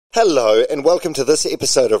Hello and welcome to this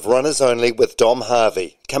episode of Runners Only with Dom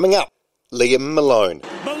Harvey. Coming up, Liam Malone.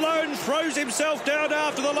 Malone throws himself down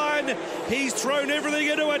after the line. He's thrown everything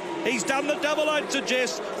into it. He's done the double, I'd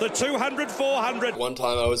suggest, the 200, 400. One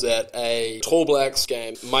time I was at a Tall Blacks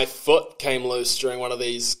game. My foot came loose during one of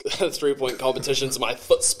these three-point competitions. My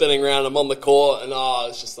foot's spinning around. I'm on the court, and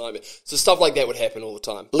it's just a nightmare. So stuff like that would happen all the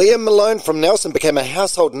time. Liam Malone from Nelson became a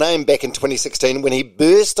household name back in 2016 when he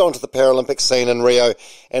burst onto the Paralympic scene in Rio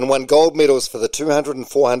and won gold medals for the 200 and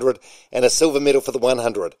 400 and a silver medal for the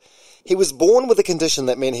 100. He was born with a condition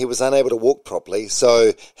that meant he was unable to walk properly,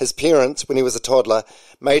 so his parents, when he was a toddler,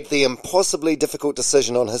 made the impossibly difficult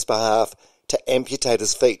decision on his behalf to amputate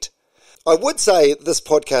his feet. I would say this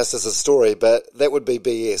podcast is a story, but that would be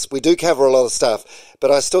BS. We do cover a lot of stuff, but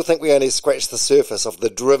I still think we only scratch the surface of the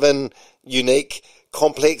driven, unique,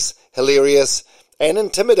 complex, hilarious, and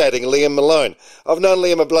intimidating Liam Malone. I've known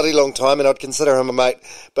Liam a bloody long time and I'd consider him a mate,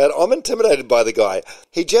 but I'm intimidated by the guy.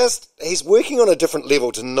 He's working on a different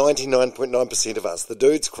level to 99.9% of us. The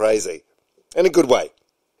dude's crazy. In a good way.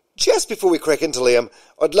 Just before we crack into Liam,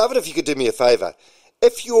 I'd love it if you could do me a favour.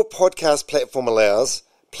 If your podcast platform allows,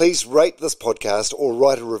 please rate this podcast or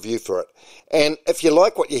write a review for it. And if you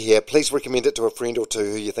like what you hear, please recommend it to a friend or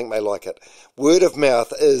two who you think may like it. Word of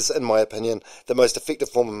mouth is, in my opinion, the most effective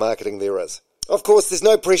form of marketing there is. Of course, there's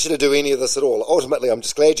no pressure to do any of this at all. Ultimately, I'm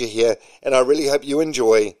just glad you're here, and I really hope you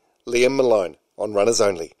enjoy Liam Malone on Runners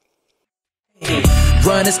Only.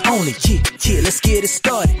 Runners Only, yeah, let's get it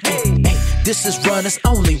started. This is Runners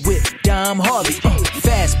Only with Dom Harvey.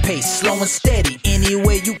 Fast paced, slow and steady,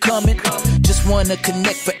 anywhere you coming. Just wanna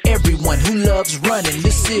connect for everyone who loves running.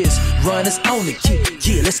 This is Runners Only,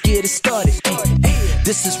 yeah, let's get it started.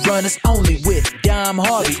 This is Runners Only with Dom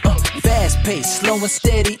Harvey. Fast paced, slow and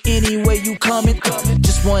steady, anywhere you coming.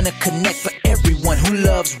 Just wanna connect for everyone who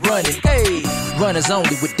loves running. Hey, Runners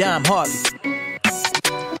Only with Dom Harvey.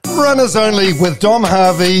 Runners Only with Dom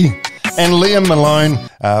Harvey and Liam Malone,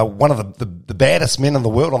 one of the baddest men in the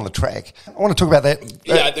world on the track. I want to talk about that.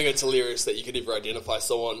 Yeah, I think it's hilarious that you could ever identify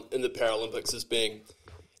someone in the Paralympics as being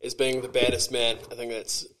the baddest man. I think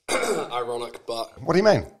that's ironic, but... What do you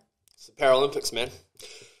mean? It's the Paralympics, man.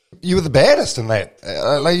 You were the baddest in that.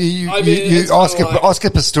 Oscar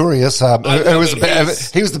Pistorius,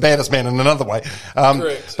 he was the baddest man in another way.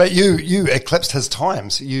 Correct. But you eclipsed his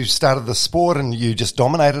times. You started the sport and you just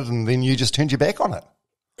dominated, and then you just turned your back on it.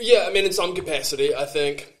 Yeah, I mean, in some capacity, I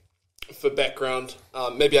think, for background,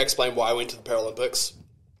 maybe I explain why I went to the Paralympics,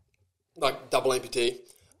 like double amputee.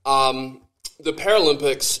 The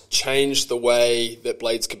Paralympics changed the way that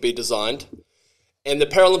blades could be designed. And the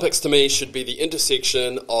Paralympics, to me, should be the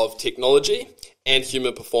intersection of technology and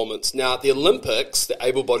human performance. Now, the Olympics, the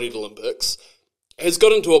able-bodied Olympics, has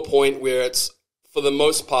gotten to a point where it's, for the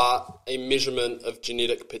most part, a measurement of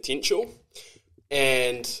genetic potential.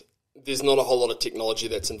 And there's not a whole lot of technology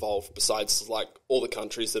that's involved besides, like, all the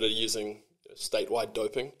countries that are using statewide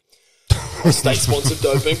doping, or state-sponsored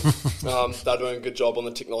doping. They're doing a good job on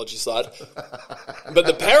the technology side. But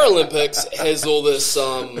the Paralympics has all this...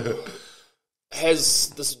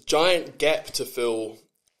 has this giant gap to fill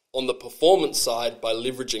on the performance side by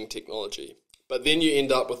leveraging technology. But then you end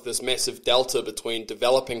up with this massive delta between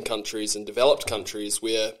developing countries and developed countries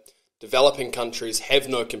where developing countries have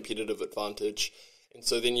no competitive advantage. And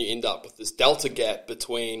so then you end up with this delta gap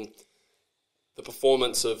between the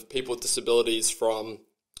performance of people with disabilities from,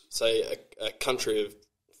 say, a country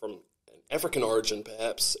from an African origin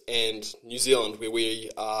perhaps, and New Zealand, where we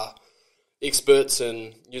are experts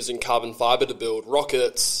in using carbon fibre to build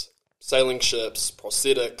rockets, sailing ships,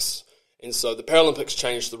 prosthetics. And so the Paralympics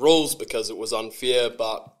changed the rules because it was unfair,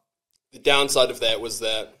 but the downside of that was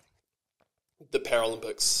that the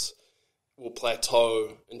Paralympics will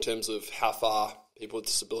plateau in terms of how far people with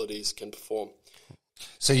disabilities can perform.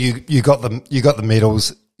 So you got the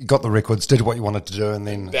medals, you got the records, did what you wanted to do, and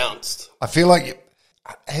then... Bounced. I feel like...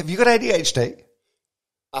 Have you got ADHD?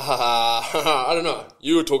 I don't know.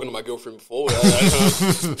 You were talking to my girlfriend before.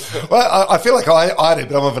 Well, I feel like I do,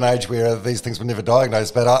 but I'm of an age where these things were never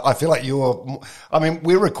diagnosed. But I feel like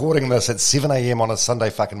we're recording this at 7 a.m. on a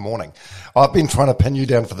Sunday fucking morning. I've been trying to pin you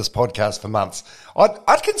down for this podcast for months.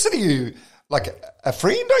 I'd consider you like a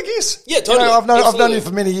friend, I guess. Yeah, totally. I've known you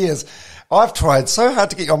for many years. I've tried so hard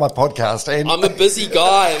to get you on my podcast. And I'm a busy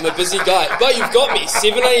guy. But you've got me.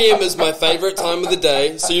 7 a.m. is my favourite time of the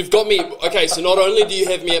day. So you've got me. Okay, so not only do you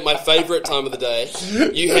have me at my favourite time of the day,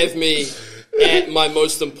 you have me at my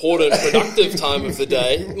most important, productive time of the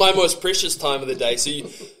day, my most precious time of the day. So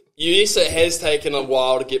yes, it has taken a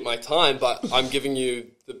while to get my time, but I'm giving you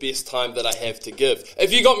the best time that I have to give.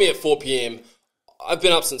 If you got me at 4 p.m., I've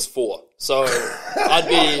been up since 4, so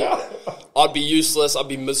I'd be useless. I'd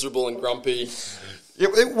be miserable and grumpy. Yeah,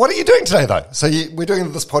 what are you doing today, though? So we're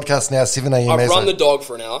doing this podcast now, 7 a.m. I run the dog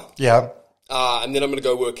for an hour. Yeah. And then I'm going to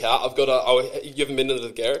go work out. I've got you haven't been into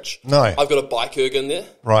the garage? No. I've got a bike erg in there.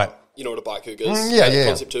 Right. You know what a bike erg is? Yeah.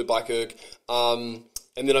 Concept 2 bike erg. And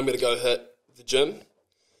then I'm going to go hit the gym.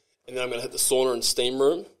 And then I'm going to hit the sauna and steam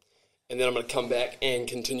room. And then I'm going to come back and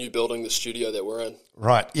continue building the studio that we're in.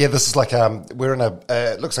 Right. Yeah, this is like we're in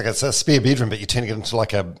it looks like it's a spare bedroom, but you're turning it into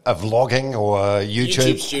like a vlogging or a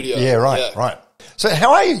YouTube studio. Yeah, right, right. So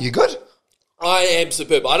how are you? You good? I am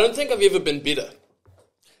superb. I don't think I've ever been better.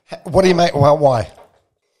 What do you make? Well, why?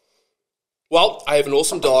 Well, I have an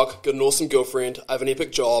awesome dog, got an awesome girlfriend, I have an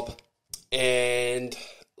epic job, and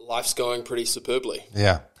life's going pretty superbly.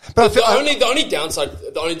 Yeah. But the only downside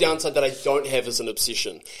that I don't have is an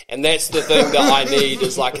obsession, and that's the thing that I need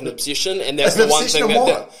is like an obsession, and that's the one thing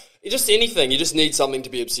that just anything you just need something to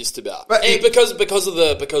be obsessed about. But and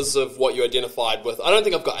because of what you identified with, I don't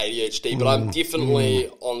think I've got ADHD, but I'm definitely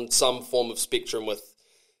on some form of spectrum with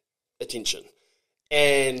attention.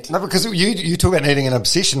 And no, because you talk about needing an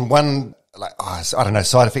obsession. One, like I don't know,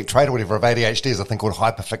 side effect trait or whatever of ADHD is a thing called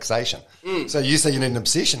hyperfixation. So you say you need an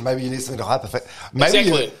obsession, maybe you need something to hyperfix.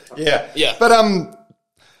 Exactly. Yeah. But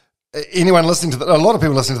anyone listening to a lot of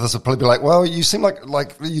people listening to this will probably be like, well, you seem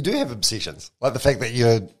like you do have obsessions, like the fact that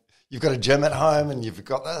you've got a gym at home and you've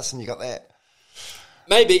got this and you got that.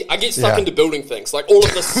 Maybe. I get stuck into building things. Like, all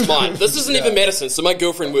of this is mine. This isn't even Madison, so my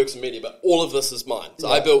girlfriend works in media, but all of this is mine. So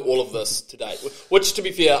I built all of this to date. Which, to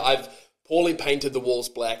be fair, I've poorly painted the walls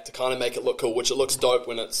black to kind of make it look cool, which it looks dope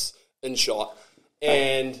when it's in shot.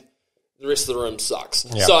 And the rest of the room sucks.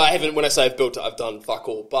 Yeah. So when I say I've built it, I've done fuck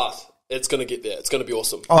all. But it's going to get there. It's going to be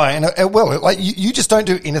awesome. Oh, and it will. Like, you just don't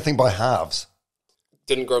do anything by halves.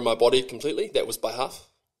 Didn't grow my body completely. That was by half.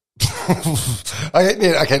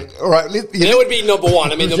 Okay, all right. That would be number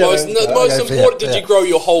one. I mean, the most important. Did you grow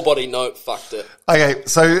your whole body? No, fucked it. Okay,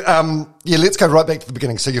 so let's go right back to the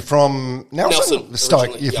beginning. So you're from Nelson,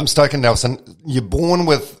 Stoke. You're from Stoke and Nelson. You're born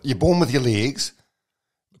with your legs,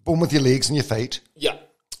 and your feet. Yeah,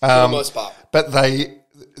 for the most part. But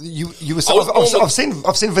you were. I've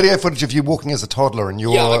seen video footage of you walking as a toddler, and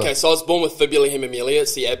you're. Yeah, okay. So I was born with fibula hemimelia.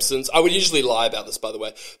 It's the absence. I would usually lie about this, by the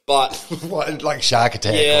way, but what, like shark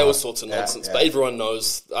attack? Yeah, all sorts of nonsense. Yeah. But everyone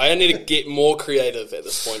knows. I need to get more creative at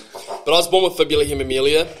this point. But I was born with fibula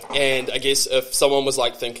hemimelia, and I guess if someone was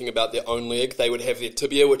like thinking about their own leg, they would have their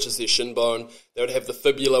tibia, which is their shin bone. They would have the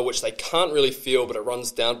fibula, which they can't really feel, but it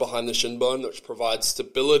runs down behind the shin bone, which provides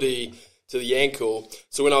stability to the ankle.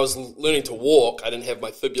 So when I was learning to walk, I didn't have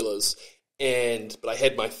my fibulas, but I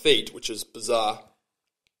had my feet, which is bizarre,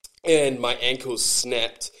 and my ankles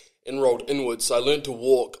snapped and rolled inwards. So I learned to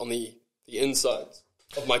walk on the insides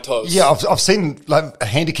of my toes. Yeah, I've seen like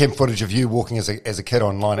handicap footage of you walking as a kid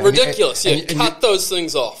online. Ridiculous. And cut those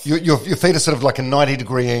things off. Your feet are sort of like a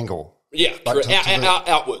 90-degree angle. Yeah, like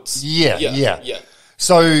outwards. Yeah.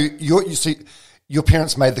 So your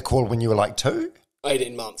parents made the call when you were like 2?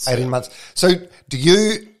 18 months. 18 months. So do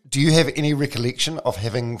you have any recollection of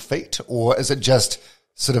having feet, or is it just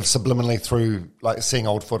sort of subliminally through like seeing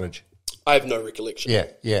old footage? I have no recollection.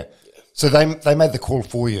 Yeah. So they made the call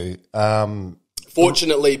for you.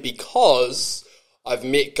 Fortunately, because I've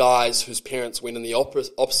met guys whose parents went in the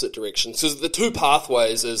opposite direction. So the two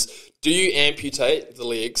pathways is, do you amputate the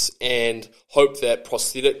legs and hope that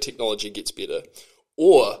prosthetic technology gets better,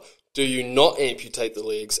 or do you not amputate the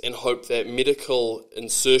legs and hope that medical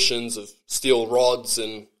insertions of steel rods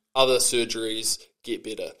and other surgeries get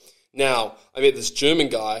better? Now, I met this German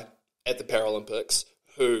guy at the Paralympics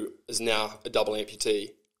who is now a double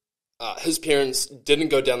amputee. His parents didn't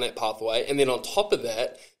go down that pathway, and then on top of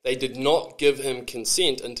that, they did not give him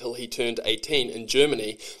consent until he turned 18 in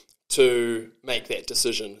Germany to make that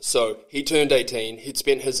decision. So he turned 18, he'd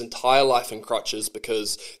spent his entire life in crutches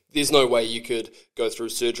because there's no way you could go through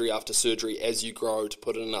surgery after surgery as you grow to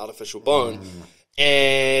put in an artificial bone.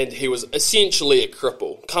 And he was essentially a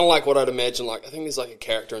cripple, kind of like what I'd imagine, like, I think there's like a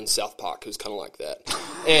character in South Park who's kind of like that.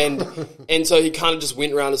 And so he kind of just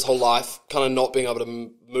went around his whole life kind of not being able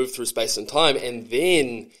to move through space and time, and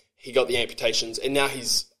then he got the amputations, and now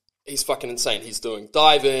he's fucking insane. He's doing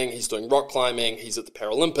diving, he's doing rock climbing, he's at the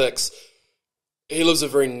Paralympics. He lives a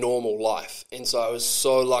very normal life. And so I was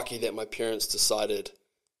so lucky that my parents decided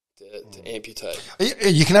to amputate.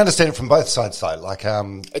 You can understand it from both sides, though. Like,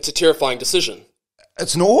 it's a terrifying decision.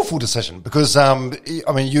 It's an awful decision because, I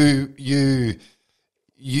mean, you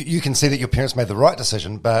can see that your parents made the right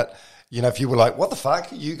decision, but, you know, if you were like, what the fuck,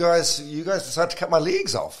 you guys decided to cut my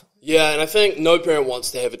legs off. Yeah, and I think no parent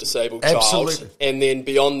wants to have a disabled child. And then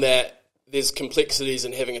beyond that, there's complexities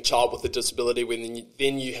in having a child with a disability when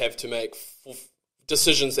then you have to make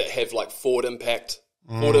decisions that have like forward impacts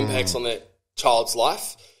on that child's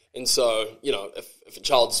life. And so, you know, if a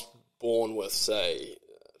child's born with, say,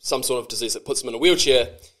 some sort of disease that puts them in a wheelchair,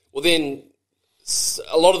 well then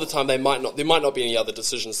a lot of the time there might not be any other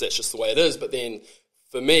decisions, that's just the way it is. But then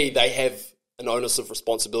for me, they have an onus of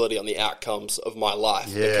responsibility on the outcomes of my life,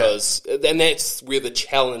 and that's where the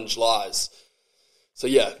challenge lies. So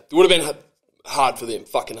yeah, it would have been hard for them,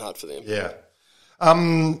 fucking hard for them. Yeah.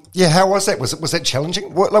 How was that? Was that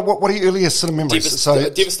challenging? What are your earliest sort of memories?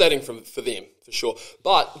 Devastating for them, for sure.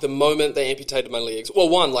 But the moment they amputated my legs, well,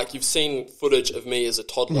 one, like you've seen footage of me as a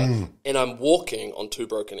toddler, and I'm walking on 2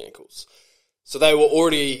 broken ankles. So they were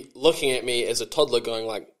already looking at me as a toddler going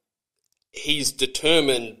like, he's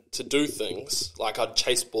determined to do things, like I'd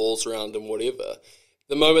chase balls around and whatever.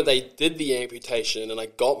 The moment they did the amputation and I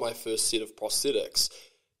got my first set of prosthetics,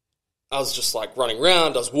 I was just like running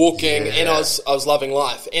around, I was walking, and I was loving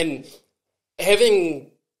life. And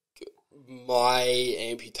having my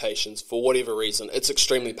amputations, for whatever reason, it's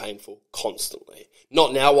extremely painful constantly.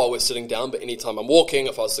 Not now while we're sitting down, but anytime I'm walking,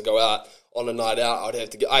 if I was to go out on a night out, I'd have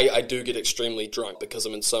to I do get extremely drunk because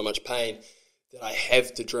I'm in so much pain that I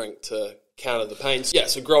have to drink to counter the pain. Yeah,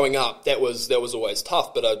 so growing up, that was always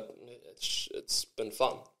tough, but it's been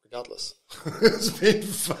fun. Regardless. It's been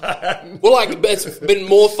fun. Well, like, it's been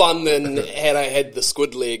more fun than had I had the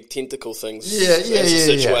squid leg tentacle things as a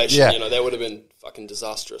situation. Yeah. You know, that would have been fucking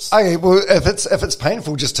disastrous. Okay, well, if it's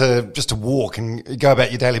painful just to walk and go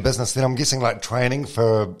about your daily business, then I'm guessing like training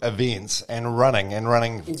for events and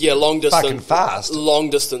running. Yeah, long distance. Fucking fast. Long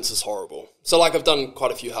distance is horrible. So, like, I've done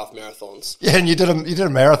quite a few half marathons. Yeah, and you did a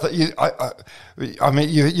marathon. I mean,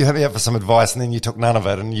 you had me out for some advice, and then you took none of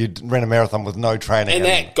it, and you ran a marathon with no training. And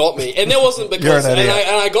that got me. And that wasn't because. And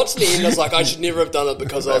I got to the end, I was like, I should never have done it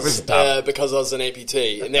because I was an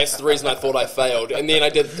amputee, and that's the reason I thought I failed. And then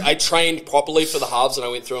I trained properly for the halves, and I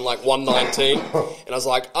went through in like 1:19, and I was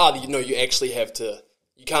like, you actually have to.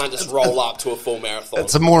 You can't just roll up to a full marathon.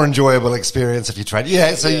 It's a more enjoyable experience if you train.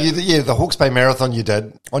 Yeah, so the Hawke's Bay Marathon you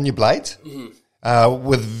did on your blades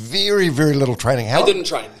with very, very little training. I didn't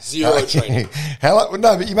train. Zero training. No,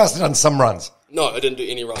 but you must have done some runs. No, I didn't do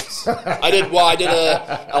any runs. I did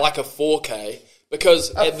a 4K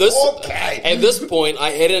because at this point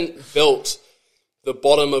I hadn't built the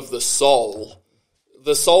bottom of the sole.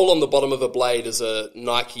 The sole on the bottom of a blade is a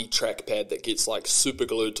Nike track pad that gets like super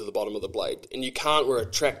glued to the bottom of the blade, and you can't wear a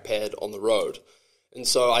track pad on the road. And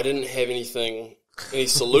so I didn't have any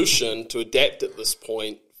solution to adapt at this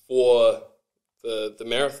point for the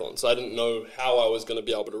marathon. So I didn't know how I was going to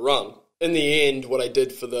be able to run. In the end, what I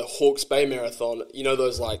did for the Hawke's Bay Marathon, you know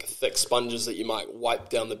those like thick sponges that you might wipe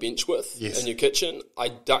down the bench with in your kitchen? I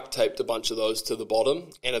duct taped a bunch of those to the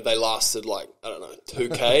bottom, and they lasted like,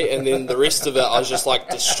 2K, and then the rest of it I was just like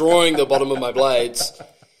destroying the bottom of my blades.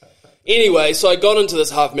 Anyway, so I got into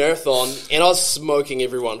this half marathon, and I was smoking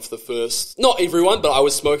everyone for the first, not everyone, but I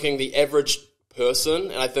was smoking the average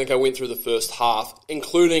person, and I think I went through the first half,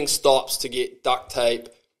 including stops to get duct tape,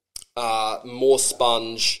 more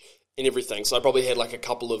sponge, and everything. So I probably had like a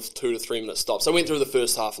couple of 2 to 3 minute stops. I went through the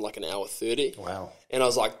first half in like an hour 30. Wow. And I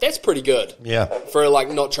was like, that's pretty good. Yeah. For like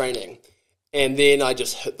not training. And then I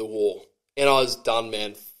just hit the wall. And I was done,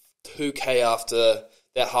 man. 2K after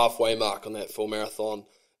that halfway mark on that full marathon.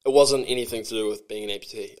 It wasn't anything to do with being an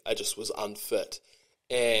amputee. I just was unfit.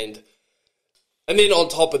 And then on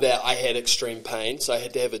top of that, I had extreme pain, so I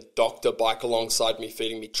had to have a doctor bike alongside me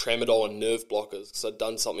feeding me tramadol and nerve blockers because I'd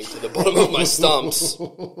done something to the bottom of my stumps.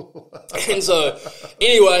 And so,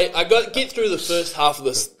 anyway, I get through the first half of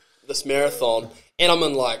this marathon, and I'm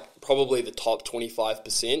in like probably the top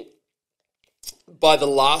 25%. By the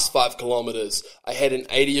last 5 kilometers, I had an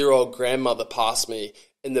 80-year-old grandmother pass me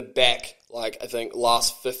in the back, like I think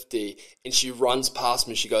last 50, and she runs past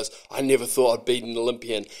me. She goes, I never thought I'd beat an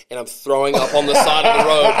Olympian, and I'm throwing up on the side of the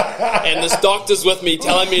road, and this doctor's with me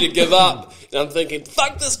telling me to give up, and I'm thinking,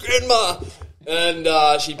 fuck this grandma,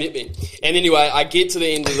 and she beat me. And anyway, I get to the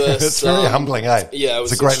end of this. It's very humbling, eh? Yeah, it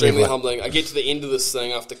was extremely humbling. I get to the end of this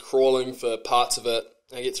thing after crawling for parts of it.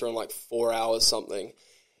 I get through in like 4 hours something.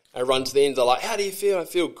 I run to the end, they're like, how do you feel? I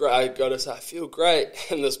feel great. I go to say, I feel great.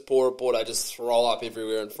 And this poor reporter, I just throw up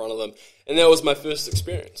everywhere in front of them. And that was my first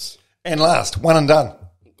experience. And last, one and done.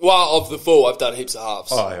 Well, of the 4, I've done heaps of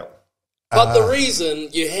halves. Oh, yeah. But the reason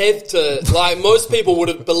you have to, like, most people would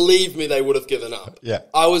have believed me, they would have given up. Yeah.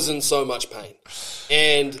 I was in so much pain.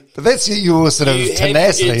 But that's your sort of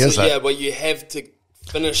tenacity, isn't it? Yeah, but you have to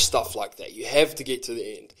finish stuff like that. You have to get to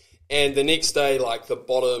the end. And the next day, like the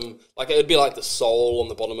bottom, like it would be like the sole on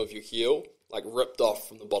the bottom of your heel like ripped off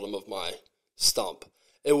from the bottom of my stump.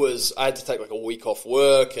 I had to take like a week off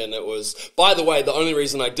work, and it was, by the way, the only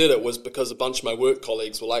reason I did it was because a bunch of my work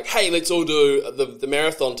colleagues were like, hey, let's all do the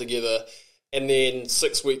marathon together. And then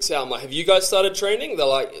 6 weeks out, I'm like, have you guys started training? They're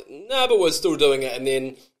like, no, but we're still doing it. And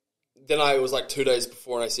then I was like 2 days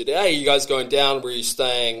before, and I said, hey, you guys going down? Where are you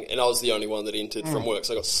staying? And I was the only one that entered from work,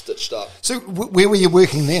 so I got stitched up. So where were you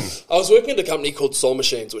working then? I was working at a company called Soul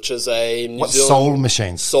Machines, which is a New Zealand... Soul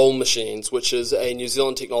Machines? Soul Machines, which is a New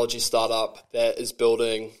Zealand technology startup that is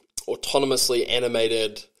building autonomously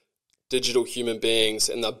animated digital human beings,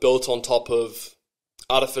 and they're built on top of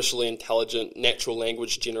artificially intelligent natural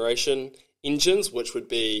language generation engines, which would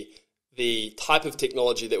be the type of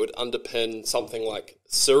technology that would underpin something like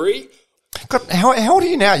Siri. God, how old are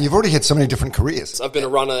you now? You've already had so many different careers. I've been a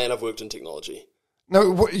runner and I've worked in technology.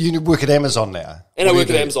 No, you work at Amazon now. And I work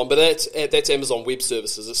at Amazon, but that's Amazon Web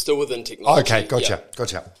Services. It's still within technology. Okay, gotcha.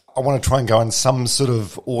 I want to try and go in some sort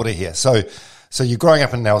of order here. So you're growing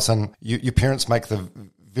up in Nelson. Your parents make the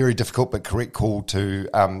very difficult but correct call to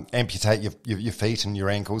amputate your feet and your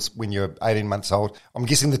ankles when you're 18 months old. I'm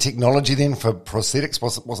guessing the technology then for prosthetics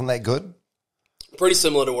wasn't that good? Pretty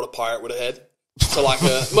similar to what a pirate would have had. So like,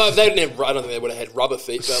 well, they didn't have, I don't think they would have had rubber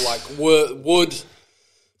feet, but like wood,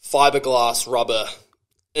 fiberglass, rubber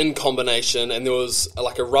in combination, and there was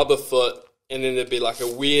like a rubber foot, and then there'd be like a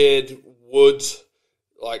weird wood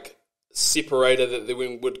like separator that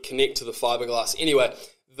then would connect to the fiberglass. Anyway,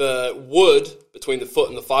 the wood between the foot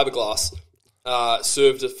and the fiberglass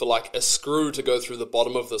served for like a screw to go through the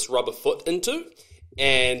bottom of this rubber foot into,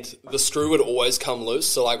 and the screw would always come loose.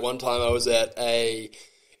 So like one time I was at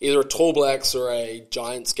either a Tall Blacks or a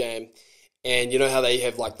Giants game, and you know how they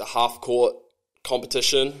have like the half court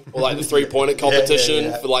competition or like the 3-pointer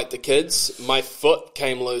competition for like the kids? My foot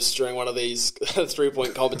came loose during one of these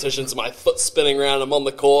 3-point competitions. My foot's spinning around, I'm on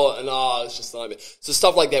the court, and it's just a nightmare. So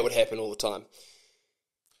stuff like that would happen all the time.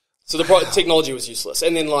 So the technology was useless.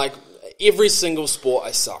 And then like every single sport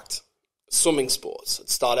I sucked. Swimming sports. I'd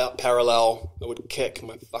start out parallel, I would kick,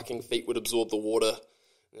 my fucking feet would absorb the water,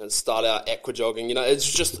 and I'd start out aqua jogging. You know, it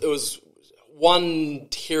was one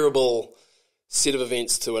terrible set of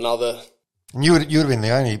events to another. And you would have been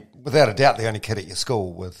the only, without a doubt, the only kid at your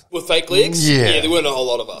school with fake legs. Yeah, there weren't a whole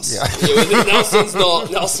lot of us. Yeah. Nelson's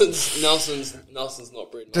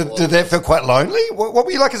not bred. Did that feel quite lonely? What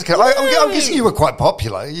were you like as a kid? I'm guessing you were quite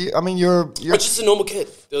popular. You're just a normal kid.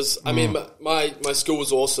 I mean, my school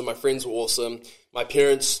was awesome. My friends were awesome. My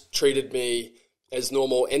parents treated me as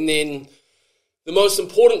normal. And then the most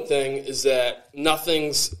important thing is that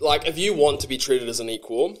nothing's like, if you want to be treated as an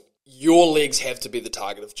equal, your legs have to be the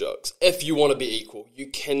target of jokes. If you want to be equal, you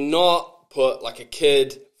cannot put like a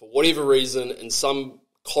kid, for whatever reason, in some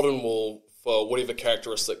cotton wool for whatever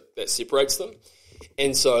characteristic that separates them.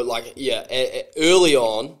 And so like, early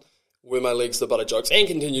on were my legs the butt of jokes, and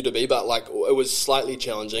continue to be, but like it was slightly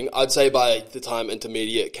challenging. I'd say by the time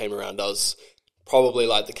intermediate came around, I was probably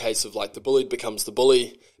like the case of like the bullied becomes the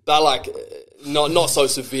bully. But like, not so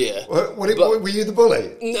severe. Were you the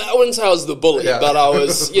bully? No, I wouldn't say I was the bully, but I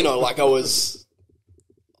was, not a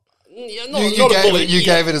bully. You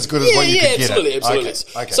gave it as good as what you could absolutely, get.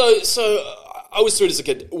 Absolutely. Okay. So I was through it as a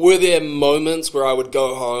kid. Were there moments where I would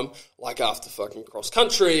go home, like after fucking cross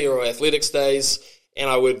country or athletics days, and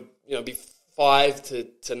I would, be 5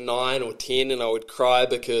 to 9 or 10, and I would cry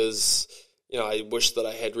because, I wish that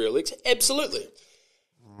I had real legs? Absolutely.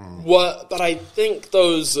 Well, but I think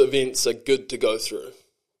those events are good to go through.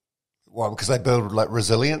 Why? Because they build like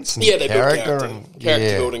resilience and they character build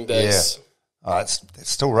character building days. Yeah. Oh, it's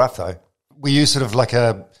still rough though. Were you sort of like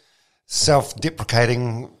a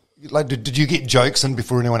self-deprecating? Like, did you get jokes in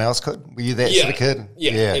before anyone else could? Were you that sort of kid?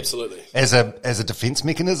 Yeah, absolutely. As a defense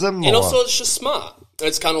mechanism, and also it's just smart.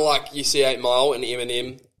 It's kind of like you see 8 Mile and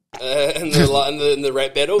Eminem. In the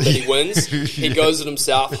rap battle that he wins, he goes at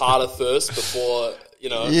himself harder first before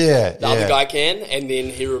the other guy can, and then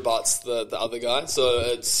he rebuts the other guy. So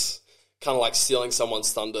it's kind of like stealing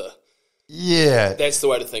someone's thunder. Yeah, that's the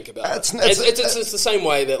way to think about it. It's the same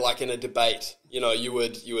way that like in a debate, you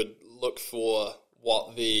would look for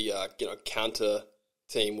what the counter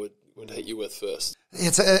team would hit you with first.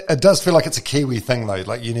 It does feel like it's a Kiwi thing though.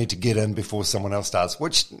 Like you need to get in before someone else does,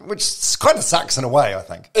 which kind of sucks in a way. I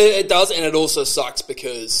think it does, and it also sucks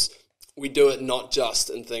because we do it not just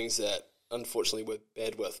in things that unfortunately we're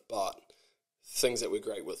bad with, but things that we're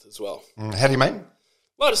great with as well. How do you mean?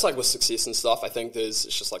 Well, just like with success and stuff, I think it's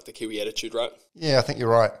just like the Kiwi attitude, right? Yeah, I think you're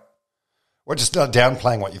right. We're just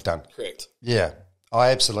downplaying what you've done. Correct. Yeah. Oh,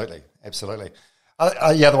 absolutely.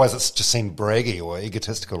 Otherwise it's just seemed braggy or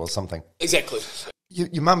egotistical or something. Exactly.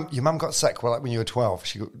 Your mum got sick when you were 12.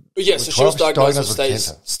 She was diagnosed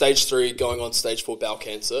with stage 3, going on stage 4 bowel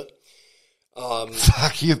cancer.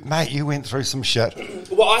 Fuck you, mate! You went through some shit.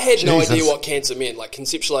 Well, I had no idea what cancer meant. Like,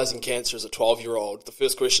 conceptualizing cancer as a 12-year-old, the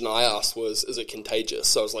first question I asked was, "Is it contagious?"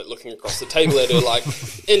 So I was like looking across the table at her, like,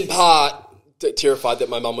 in part terrified that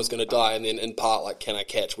my mum was going to die, and then in part like, can I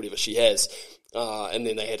catch whatever she has? And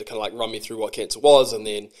then they had to kind of like run me through what cancer was, and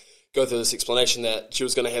then go through this explanation that she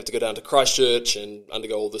was going to have to go down to Christchurch and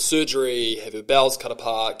undergo all the surgery, have her bowels cut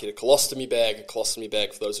apart, get a colostomy bag. A colostomy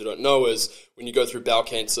bag, for those who don't know, is when you go through bowel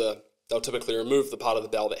cancer, they'll typically remove the part of the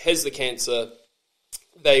bowel that has the cancer.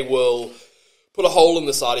 They will put a hole in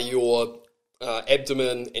the side of your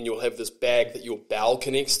abdomen, and you'll have this bag that your bowel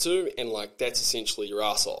connects to, and like that's essentially your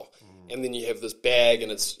arsehole. And then you have this bag,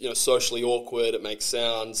 and it's socially awkward. It makes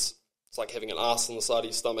sounds. It's like having an arse on the side of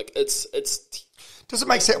your stomach. It's. Does it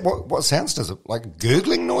make sense? What sounds does it? Like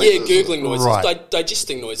gurgling noises? Yeah, gurgling noises, right.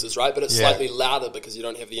 Digesting noises, right? But it's slightly louder because you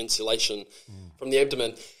don't have the insulation from the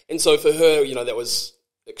abdomen. And so for her, that was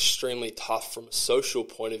extremely tough from a social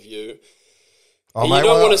point of view. Oh, and you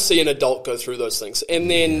don't want to see an adult go through those things.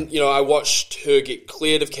 And then, I watched her get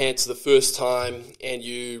cleared of cancer the first time, and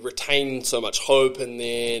you retain so much hope, and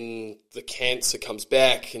then the cancer comes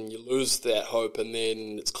back and you lose that hope, and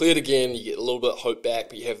then it's cleared again, you get a little bit of hope back,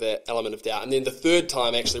 but you have that element of doubt. And then the third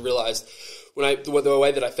time I actually realized the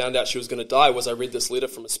way that I found out she was going to die was I read this letter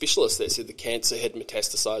from a specialist that said the cancer had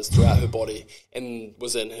metastasized throughout her body and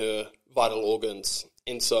was in her vital organs.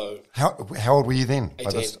 And so... How old were you then?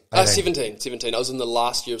 18. 17. I was in the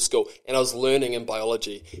last year of school, and I was learning in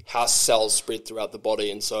biology how cells spread throughout the body.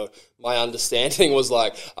 And so my understanding was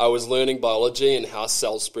like I was learning biology and how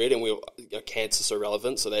cells spread, and cancer's so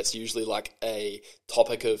relevant, so that's usually like a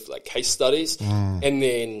topic of like case studies. And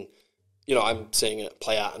then, I'm seeing it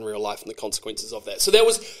play out in real life and the consequences of that. So that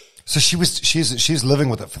was... So she's living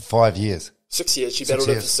with it for 5 years? 6 years. She battled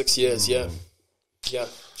it for 6 years, yeah. Yeah.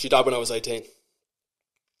 She died when I was 18.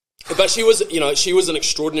 But she was, an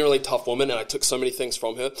extraordinarily tough woman, and I took so many things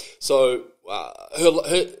from her. So,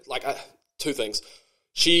 two things.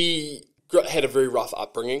 She had a very rough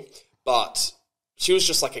upbringing, but she was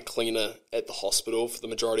just like a cleaner at the hospital for the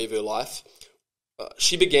majority of her life.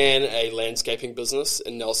 She began a landscaping business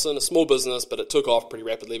in Nelson, a small business, but it took off pretty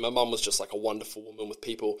rapidly. My mum was just like a wonderful woman with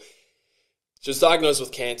people. She was diagnosed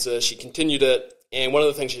with cancer. She continued it. And one of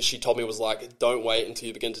the things she told me was like, don't wait until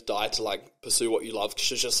you begin to die to like pursue what you love. Because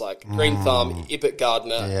she was just like green thumb, epic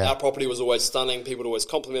gardener. Yeah. Our property was always stunning. People would always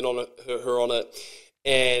compliment her on it.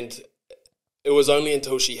 And it was only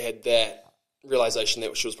until she had that realization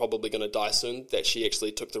that she was probably going to die soon that she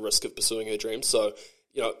actually took the risk of pursuing her dreams. So,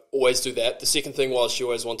 always do that. The second thing was she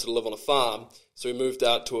always wanted to live on a farm. So we moved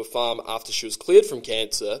out to a farm after she was cleared from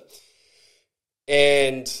cancer.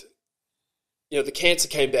 And... the cancer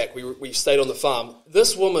came back. We stayed on the farm.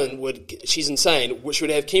 This woman she's insane. She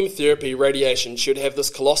would have chemotherapy, radiation. She would have this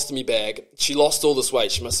colostomy bag. She lost all this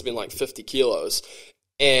weight. She must have been like 50 kilos.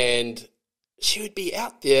 And she would be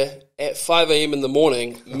out there at 5 a.m. in the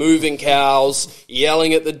morning, moving cows,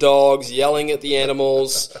 yelling at the dogs, yelling at the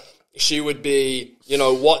animals. She would be,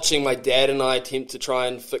 watching my dad and I attempt to try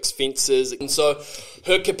and fix fences. And so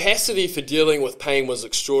her capacity for dealing with pain was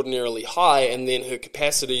extraordinarily high, and then her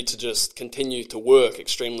capacity to just continue to work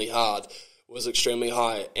extremely hard was extremely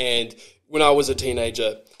high. And when I was a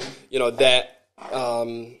teenager, that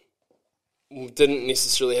didn't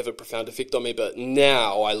necessarily have a profound effect on me, but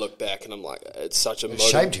now I look back and I'm like, it's such a motive. It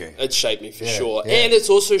shaped you. It shaped me for sure. Yeah. And it's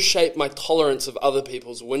also shaped my tolerance of other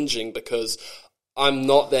people's whinging, because I'm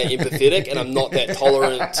not that empathetic and I'm not that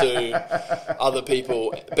tolerant to other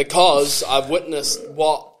people, because I've witnessed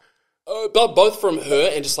both from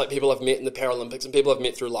her and just like people I've met in the Paralympics and people I've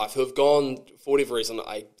met through life who have gone, for whatever reason,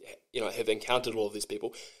 I have encountered all of these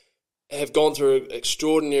people, have gone through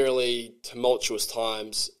extraordinarily tumultuous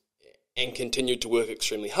times and continued to work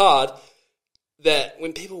extremely hard, that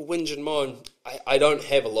when people whinge and moan, I don't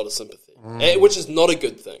have a lot of sympathy, which is not a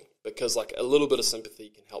good thing, because like a little bit of sympathy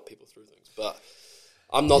can help people through things, but...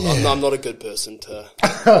 I'm not a good person to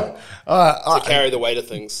carry the weight of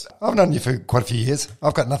things. I've known you for quite a few years.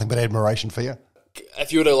 I've got nothing but admiration for you.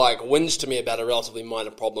 If you were to like whinge to me about a relatively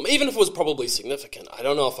minor problem, even if it was probably significant, I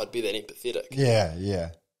don't know if I'd be that empathetic. Yeah.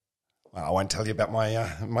 Well, I won't tell you about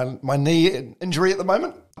my knee injury at the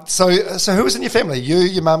moment. So who was in your family? You,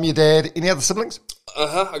 your mum, your dad, any other siblings?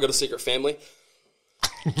 I got a secret family.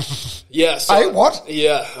 Yeah. So, hey, what?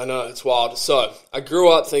 Yeah, I know, it's wild. So I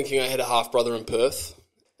grew up thinking I had a half brother in Perth.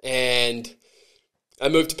 And I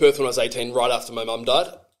moved to Perth when I was 18, right after my mum died.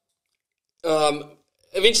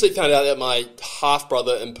 Eventually found out that my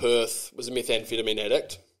half-brother in Perth was a methamphetamine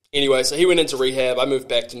addict. Anyway, so he went into rehab. I moved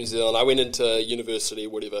back to New Zealand. I went into university,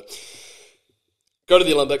 whatever. Go to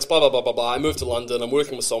the Olympics, blah, blah, blah, blah, blah. I moved to London. I'm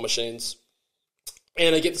working with Soul Machines.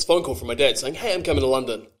 And I get this phone call from my dad saying, hey, I'm coming to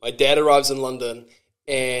London. My dad arrives in London,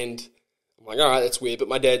 and I'm like, all right, that's weird. But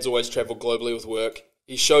my dad's always traveled globally with work.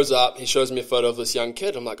 He shows up. He shows me a photo of this young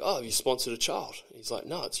kid. I'm like, oh, have you sponsored a child? He's like,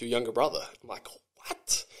 no, it's your younger brother. I'm like,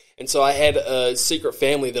 what? And so I had a secret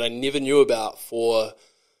family that I never knew about for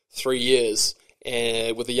 3 years,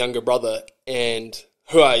 and with a younger brother, and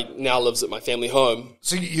who I now lives at my family home.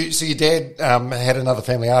 So your dad had another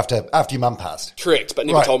family after your mum passed? Correct, but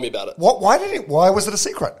never told me about it. Why was it a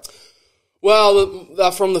secret? Well,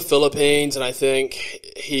 they're from the Philippines, and I think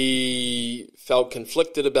he felt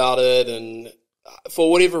conflicted about it, and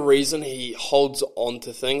for whatever reason, he holds on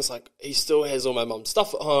to things. Like, he still has all my mum's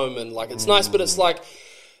stuff at home, and like, it's nice, but it's like,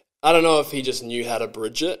 I don't know if he just knew how to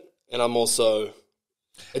bridge it, and I'm also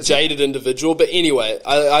a jaded individual. But anyway,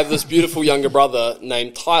 I have this beautiful younger brother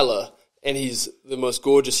named Tyler, and he's the most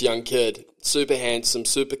gorgeous young kid, super handsome,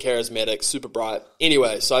 super charismatic, super bright.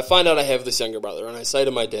 Anyway, so I find out I have this younger brother, and I say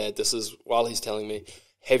to my dad, this is while he's telling me,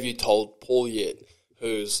 have you told Paul yet,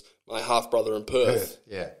 who's my half-brother in Perth?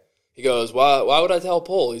 Yeah. He goes, why would I tell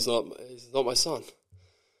Paul? He's not my son.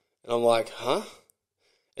 And I'm like, huh?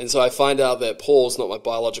 And so I find out that Paul's not my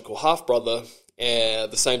biological half-brother, and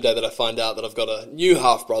the same day that I find out that I've got a new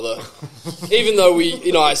half-brother, even though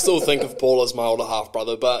I still think of Paul as my older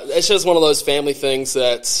half-brother, but it's just one of those family things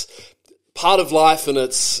that's part of life, and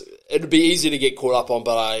it'd be easy to get caught up on,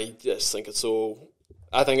 but I just think it's all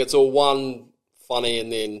one, funny,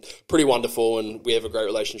 and then pretty wonderful, and we have a great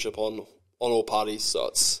relationship on all parties, so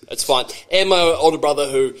it's fine. And my older brother,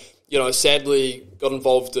 who, sadly got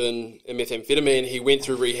involved in methamphetamine, he went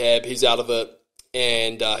through rehab, he's out of it,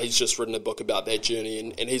 and he's just written a book about that journey,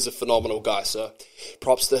 and he's a phenomenal guy, so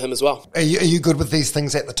props to him as well. Are you good with these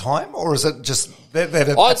things at the time, or is it just that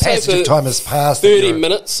a passage of time has passed? 30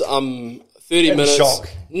 minutes, 30 minutes. Shock.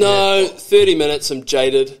 No, 30 minutes, I'm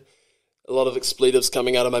jaded. A lot of expletives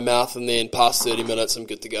coming out of my mouth, and then past 30 minutes, I'm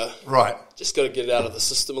good to go. Right. Just got to get it out of the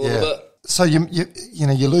system a little bit. So you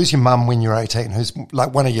lose your mum when you're 18, who's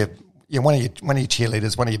like one of your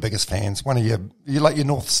cheerleaders, one of your biggest fans, you're like your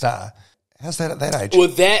North Star. How's that at that age? Well,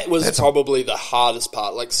 that was probably the hardest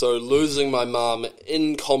part. Like, so losing my mum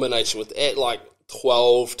in combination with at like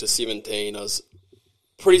 12 to 17, I was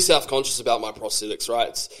pretty self-conscious about my prosthetics, right?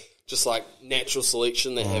 It's just like natural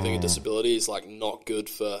selection that having a disability is like not good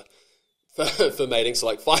for mating. So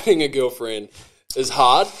like finding a girlfriend is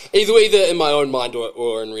hard, either in my own mind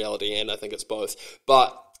or in reality, and I think it's both.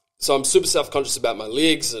 But so I'm super self-conscious about my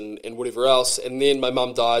legs and whatever else, and then my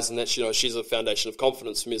mum dies, and that's, she's a foundation of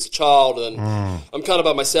confidence for me as a child, and I'm kind of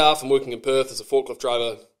by myself. I'm working in Perth as a forklift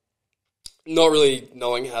driver, not really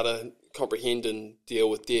knowing how to comprehend and deal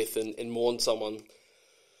with death and mourn someone.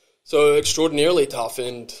 So extraordinarily tough,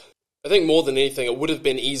 and I think more than anything, it would have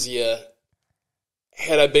been easier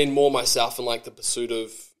had I been more myself in like the pursuit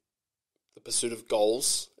of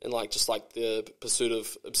goals and like just like the pursuit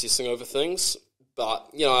of obsessing over things. But,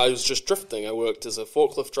 I was just drifting. I worked as a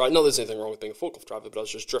forklift driver. Not that there's anything wrong with being a forklift driver, but I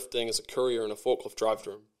was just drifting as a courier and a forklift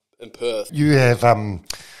driver in Perth. You have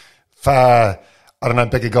far, I don't know,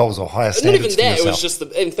 bigger goals or higher standards. Not even that. It was just,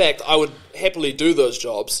 in fact, I would happily do those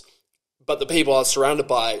jobs, but the people I was surrounded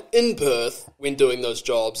by in Perth when doing those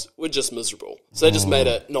jobs were just miserable. So they just made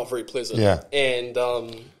it not very pleasant. Yeah. And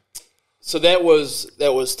so that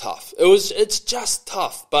was tough. It's just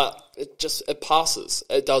tough, but it passes.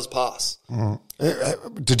 It does pass.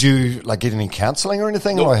 Did you get any counselling or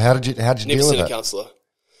anything, nope. or how did you deal with it? Never seen a counsellor.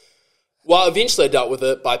 Well, eventually I dealt with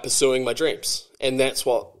it by pursuing my dreams, and that's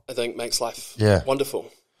what I think makes life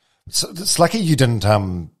wonderful. So it's lucky you didn't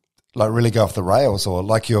really go off the rails, or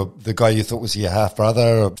the guy you thought was your half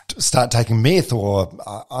brother, or start taking meth, or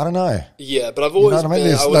I don't know. Yeah, but I've always been.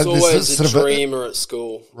 I was always a dreamer at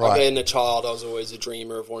school. Right. Being a child, I was always a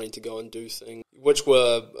dreamer of wanting to go and do things, which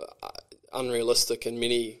were unrealistic in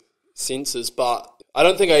many senses. But I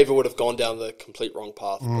don't think I ever would have gone down the complete wrong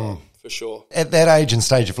path, for sure. At that age and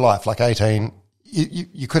stage of life, like 18.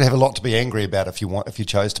 You could have a lot to be angry about if you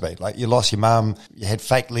chose to be. Like, you lost your mum, you had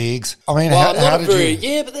fake legs. I mean, how did you?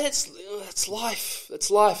 Yeah, but that's life.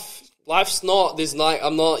 It's life. Life's not.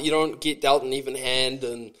 You don't get dealt an even hand.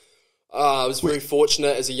 And I was very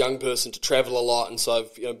fortunate as a young person to travel a lot, and so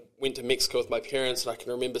I went to Mexico with my parents, and I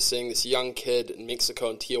can remember seeing this young kid in Mexico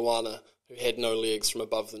in Tijuana who had no legs from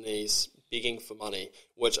above the knees, begging for money,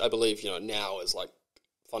 which I believe now is like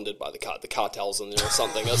funded by the cartels in there or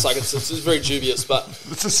something. It's very dubious, but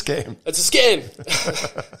it's a scam. It's a scam.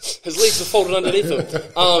 His legs are folded underneath him.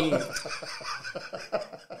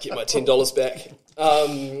 Get my $10 back.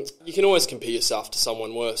 You can always compare yourself to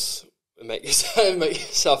someone worse and make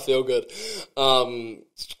yourself feel good.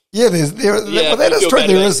 Yeah, well, that is true.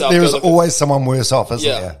 There is always someone worse off, isn't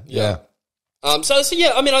there? Yeah. So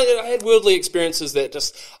yeah, I mean, I had worldly experiences that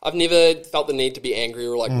just, I've never felt the need to be angry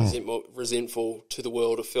or like resentful to the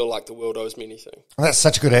world or feel like the world owes me anything. Well, that's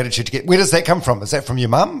such a good attitude to get. Where does that come from? Is that from your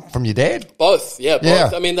mum, from your dad? Both, yeah, both.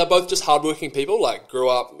 Yeah. I mean, they're both just hardworking people, like grew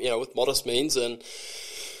up, with modest means and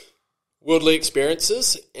worldly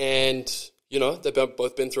experiences, and, they've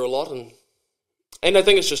both been through a lot, and I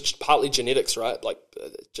think it's just partly genetics, right? Like,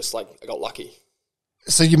 just like I got lucky.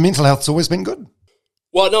 So your mental health's always been good?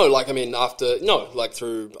 Well, no,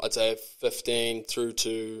 through, I'd say 15 through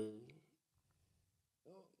to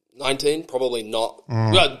 19, probably not.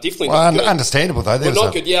 Well, definitely not good. Understandable, though. Well,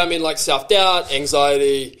 not good, yeah. I mean, like self-doubt,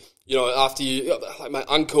 anxiety, after my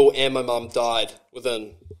uncle and my mum died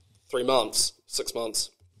within 3 months, 6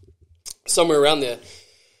 months, somewhere around there.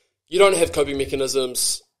 You don't have coping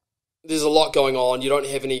mechanisms. There's a lot going on. You don't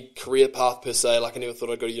have any career path per se. Like, I never thought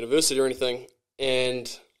I'd go to university or anything. And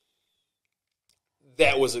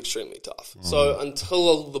that was extremely tough. So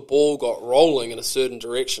until the ball got rolling in a certain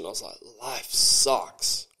direction, I was like, life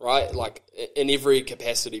sucks, right? Like, in every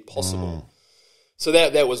capacity possible. So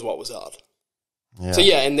that was what was hard. Yeah. So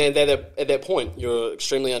yeah, and then at that point, you're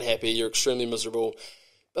extremely unhappy, you're extremely miserable.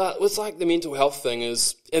 But it's like the mental health thing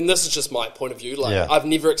is, and this is just my point of view, like I've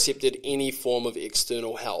never accepted any form of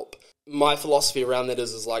external help. My philosophy around that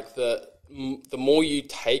is like the more you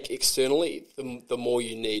take externally, the more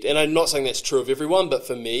you need. And I'm not saying that's true of everyone, but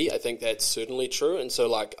for me, I think that's certainly true. And so,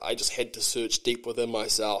 like, I just had to search deep within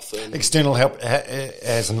myself. And external help,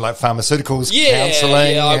 as in, like, pharmaceuticals,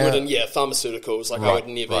 counselling? Yeah, I wouldn't, pharmaceuticals. Like, I would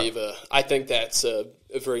never, ever. I think that's a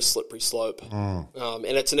very slippery slope. And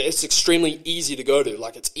it's extremely easy to go to.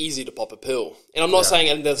 Like, it's easy to pop a pill. And I'm not saying,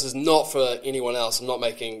 and this is not for anyone else, I'm not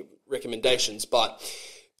making recommendations, but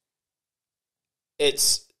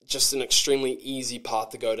it's just an extremely easy path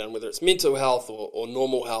to go down, whether it's mental health or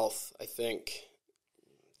normal health. I think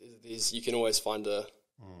you can always find a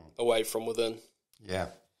way from within. Yeah.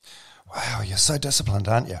 Wow, you're so disciplined,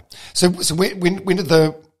 aren't you? So when did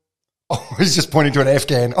the... Oh, he's just pointing to an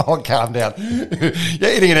Afghan. Oh, calm down.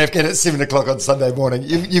 You're eating an Afghan at 7 o'clock on Sunday morning.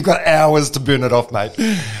 You've got hours to burn it off, mate.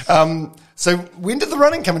 So when did the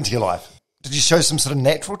running come into your life? Did you show some sort of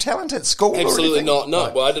natural talent at school? Absolutely not. No.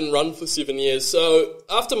 Right. Well, I didn't run for 7 years. So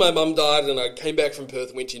after my mum died and I came back from Perth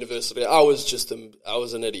and went to university, I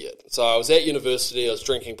was an idiot. So I was at university. I was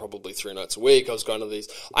drinking probably 3 nights a week. I was going to these.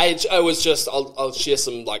 I'll share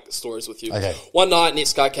some like stories with you. Okay. One night,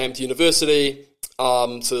 next guy came to university.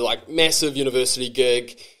 So like massive university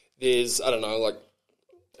gig. There's, I don't know, like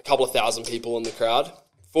a couple of thousand people in the crowd.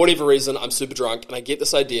 For whatever reason, I'm super drunk, and I get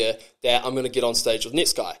this idea that I'm going to get on stage with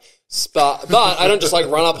next guy. But I don't just like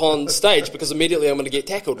run up on stage because immediately I'm going to get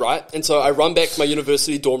tackled, right? And so I run back to my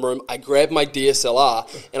university dorm room, I grab my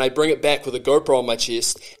DSLR, and I bring it back with a GoPro on my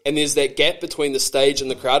chest, and there's that gap between the stage and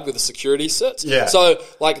the crowd where the security sits. Yeah. So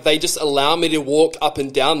like they just allow me to walk up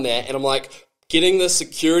and down there, and I'm like getting the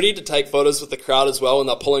security to take photos with the crowd as well, and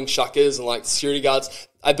they're pulling shuckers and like security guards.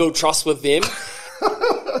 I build trust with them.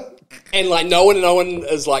 And like no one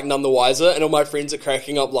is like none the wiser, and all my friends are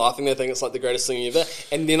cracking up laughing. They think it's like the greatest thing ever.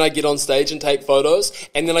 And then I get on stage and take photos,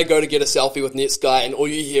 and then I go to get a selfie with next guy, and all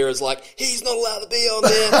you hear is like, he's not allowed to be on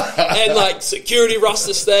there. And like security rushed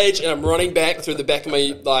the stage, and I'm running back through the back of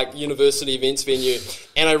my like university events venue,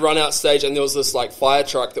 and I run out stage, and there was this like fire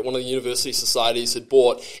truck that one of the university societies had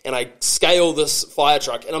bought, and I scale this fire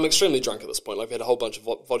truck, and I'm extremely drunk at this point. Like I've had a whole bunch of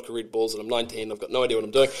vodka Red Bulls, and I'm 19. I've got no idea what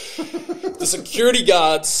I'm doing. The security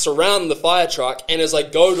guards surround the fire truck, and as I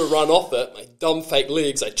go to run off it, my dumb fake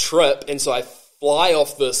legs, I trip, and so I fly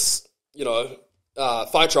off this,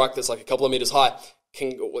 fire truck that's like a couple of meters high,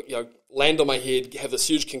 land on my head, have this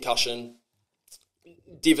huge concussion,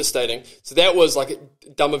 devastating. So that was like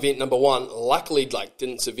dumb event number one. Luckily, like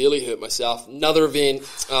didn't severely hurt myself. Another event,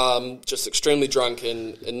 just extremely drunk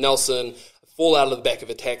in Nelson. I fall out of the back of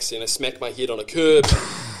a taxi and I smack my head on a curb.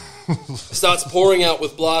 It starts pouring out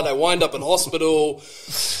with blood. I wind up in hospital.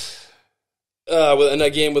 And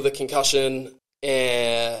again with a concussion.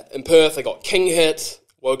 In Perth, I got king hit.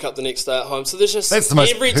 Woke up the next day at home. So there's just that's the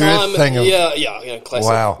most every time, thing classic.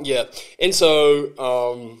 Wow. Yeah, and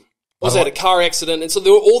so was at a car accident, and so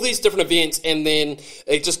there were all these different events, and then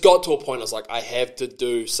it just got to a point. I was like, I have to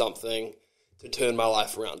do something to turn my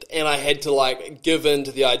life around, and I had to like give in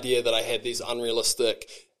to the idea that I had these unrealistic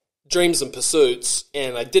dreams and pursuits,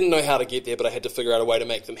 and I didn't know how to get there, but I had to figure out a way to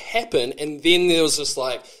make them happen. And then there was just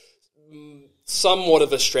like somewhat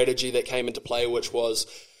of a strategy that came into play, which was,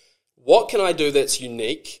 what can I do that's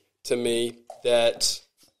unique to me that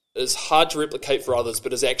is hard to replicate for others,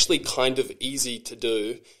 but is actually kind of easy to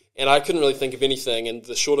do. And I couldn't really think of anything. And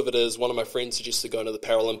the short of it is, one of my friends suggested going to the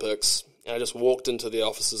Paralympics. And I just walked into the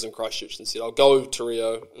offices in Christchurch and said, I'll go to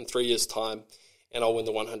Rio in 3 years' time, and I'll win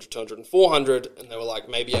the 100, 200, and 400. And they were like,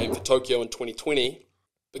 maybe aim for Tokyo in 2020.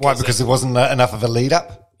 Why? Because there wasn't enough of a lead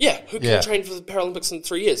up? Yeah, who can train for the Paralympics in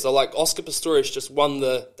 3 years? They're like, Oscar Pistorius just won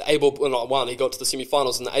the A-ball, well, not won, he got to the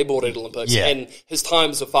semi-finals in the A-ball Olympics, and his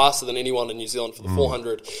times are faster than anyone in New Zealand for the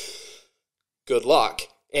 400. Good luck.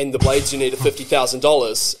 And the blades you need are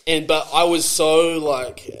 $50,000. But I was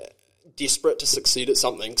so, desperate to succeed at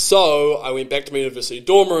something. So I went back to my university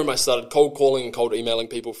dorm room, I started cold calling and cold emailing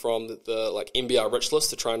people from the MBR Rich List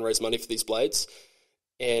to try and raise money for these blades.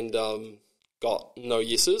 And got no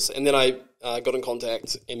yeses. And then I got in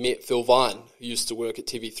contact and met Phil Vine, who used to work at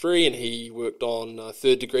TV3, and he worked on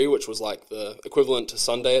Third Degree, which was like the equivalent to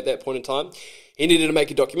Sunday at that point in time. He needed to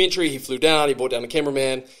make a documentary. He flew down. He brought down a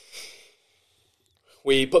cameraman.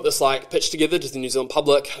 We put this pitch together to the New Zealand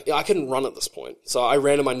public. I couldn't run at this point. So I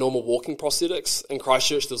ran in my normal walking prosthetics. In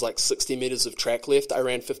Christchurch, there was 60 metres of track left. I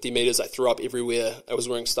ran 50 metres. I threw up everywhere. I was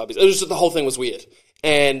wearing stubbies. It was just, the whole thing was weird.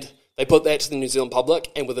 And they put that to the New Zealand public,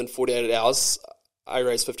 and within 48 hours, I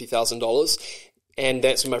raised $50,000. And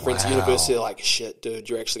that's when my friends at university are like, shit, dude,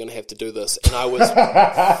 you're actually going to have to do this. And I was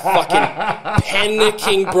fucking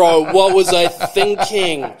panicking, bro. What was I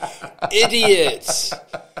thinking? Idiot.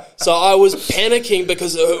 So I was panicking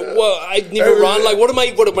because I'd never run. What am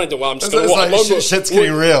I doing? Well, I'm just going to... shit's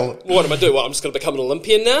getting real. What am I doing? Well, I'm just going to become an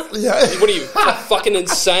Olympian now? Yeah. What are you, fucking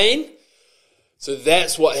insane? So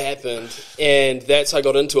that's what happened, and that's how I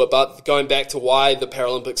got into it. But going back to why the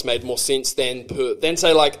Paralympics made more sense than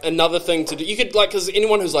say another thing to do. You could because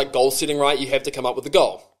anyone who's goal setting, right? You have to come up with a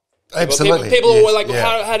goal. Absolutely. People are like,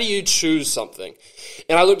 how do you choose something?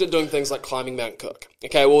 And I looked at doing things like climbing Mount Cook.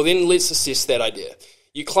 Okay, well then let's assess that idea.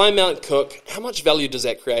 You climb Mount Cook, how much value does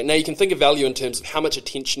that create? Now you can think of value in terms of how much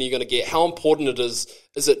attention you're going to get, how important is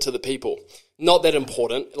it to the people? Not that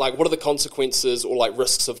important. What are the consequences or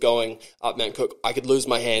risks of going up Mount Cook? I could lose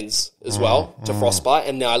my hands as well to frostbite,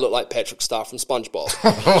 and now I look like Patrick Star from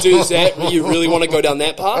SpongeBob. You really want to go down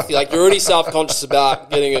that path? You're already self-conscious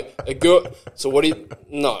about getting a good... So what do you...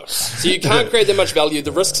 No. So you can't create that much value.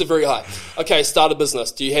 The risks are very high. Okay, start a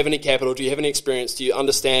business. Do you have any capital? Do you have any experience? Do you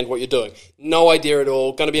understand what you're doing? No idea at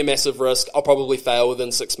all. Going to be a massive risk. I'll probably fail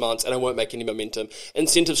within 6 months, and I won't make any momentum.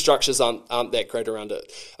 Incentive structures aren't that great around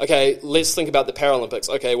it. Okay, let's think about the Paralympics.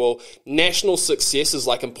 Okay, well, national success is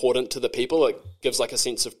important to the people. It gives a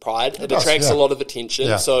sense of pride. It attracts a lot of attention.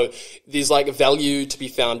 Yeah. So there's value to be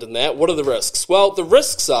found in that. What are the risks? Well, the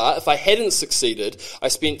risks are, if I hadn't succeeded, I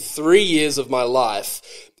spent 3 years of my life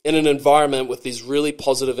in an environment with these really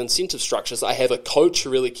positive incentive structures. I have a coach who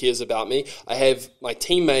really cares about me. I have my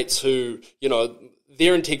teammates who,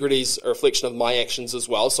 their integrities are a reflection of my actions as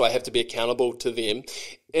well, so I have to be accountable to them.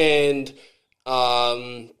 And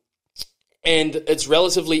it's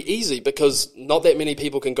relatively easy because not that many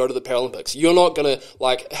people can go to the Paralympics. You're not going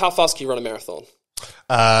to, how fast can you run a marathon?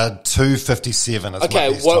 2:57 is my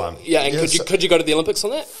best time. Yeah, and could you go to the Olympics on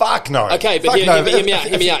that? Fuck no. Okay, but hear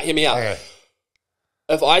me out. Okay.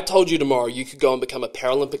 If I told you tomorrow you could go and become a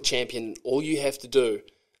Paralympic champion, all you have to do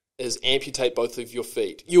is amputate both of your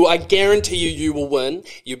feet. I guarantee you will win.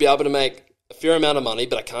 You'll be able to make a fair amount of money,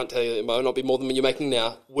 but I can't tell you it might not be more than you're making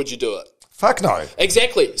now. Would you do it? Fuck no.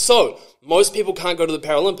 Exactly. So most people can't go to the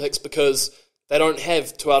Paralympics because they don't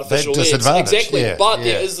have two artificial legs. Exactly. Yeah, but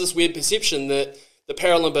there is this weird perception that the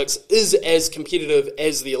Paralympics is as competitive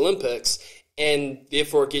as the Olympics, and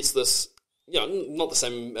therefore it gets this, not the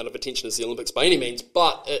same amount of attention as the Olympics by any means,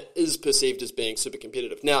 but it is perceived as being super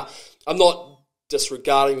competitive. Now, I'm not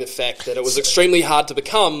disregarding the fact that it was extremely hard to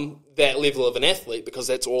become that level of an athlete, because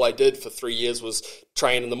that's all I did for 3 years was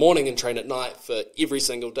train in the morning and train at night for every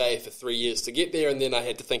single day for 3 years to get there, and then I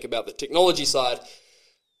had to think about the technology side.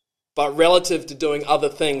 But relative to doing other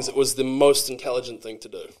things, it was the most intelligent thing to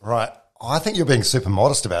do. Right. I think you're being super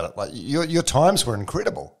modest about it. Your times were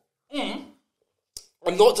incredible.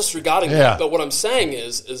 I'm not disregarding that, but what I'm saying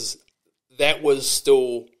is that was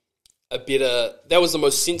still that was the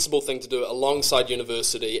most sensible thing to do alongside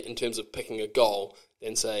university in terms of picking a goal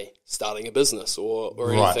than, say, starting a business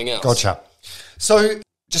or anything else. Gotcha. So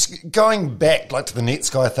just going back to the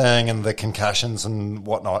Netsky thing and the concussions and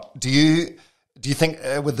whatnot, do you think,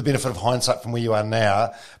 with the benefit of hindsight from where you are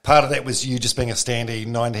now, part of that was you just being a standy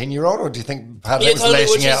 19-year-old, or do you think part of that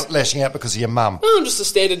was lashing out because of your mum? No, I'm just a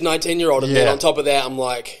standard 19-year-old, and then on top of that,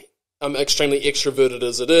 I'm extremely extroverted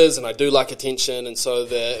as it is, and I do like attention, and so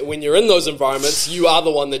when you're in those environments, you are the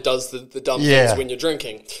one that does the dumb things when you're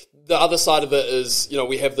drinking. the other side of it is,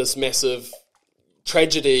 we have this massive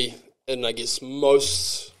tragedy in, I guess,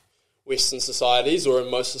 most Western societies, or in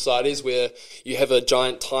most societies, where you have a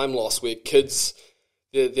giant time loss where kids,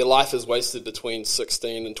 their life is wasted between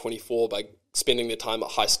 16 and 24 by spending their time at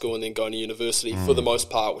high school and then going to university for the most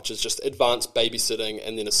part, which is just advanced babysitting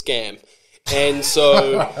and then a scam. And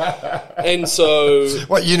so,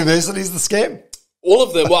 What, university's the scam? all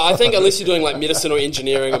of them. Well, I think unless you're doing like medicine or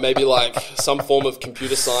engineering or maybe like some form of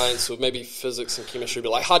computer science or maybe physics and chemistry,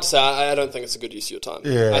 but like hard to say. I don't think it's a good use of your time.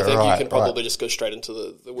 Yeah, I think right, you can probably just go straight into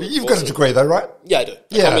the workforce. You've got a degree though, right? Yeah, I do.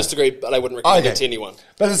 Yeah. A commerce degree, but I wouldn't recommend it to anyone.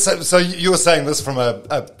 But so you're saying this from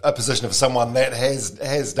a position of someone that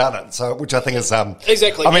has done it, so which I think is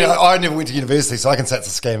Exactly. I mean, I never went to university, so I can say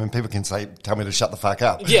it's a scam, and people can tell me to shut the fuck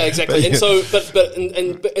up. Yeah, exactly. And so, but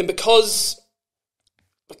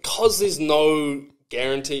because there's no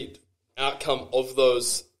guaranteed outcome of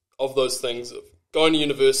those things, of going to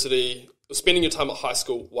university, spending your time at high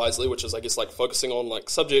school wisely, which is, I guess, like focusing on like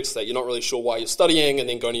subjects that you're not really sure why you're studying, and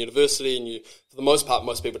then going to university, and for the most part,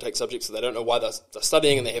 most people take subjects that they don't know why they're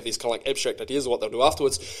studying, and they have these kind of like abstract ideas of what they'll do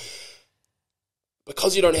afterwards.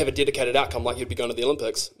 Because you don't have a dedicated outcome like you'd be going to the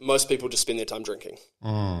Olympics, most people just spend their time drinking.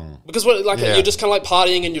 Because you're just kind of like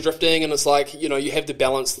partying and you're drifting, and it's like, you have to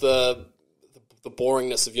balance the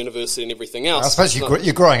boringness of university and everything else. I suppose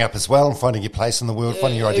you're growing up as well and finding your place in the world,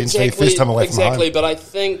 finding your identity, first time away from home. Exactly, but I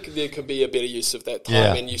think there could be a better use of that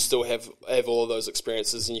time, and you still have all of those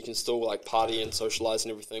experiences, and you can still like party and socialise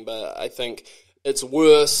and everything, but I think it's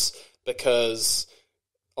worse because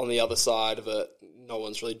on the other side of it, no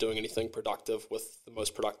one's really doing anything productive with the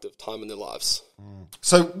most productive time in their lives.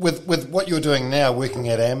 So with what you're doing now, working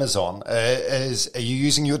at Amazon, are you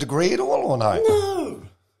using your degree at all or no? No.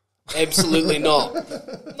 Absolutely not.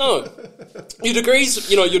 No. Your degrees,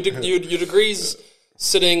 your degrees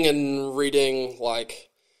sitting and reading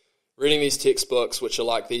these textbooks, which are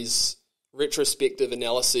like these retrospective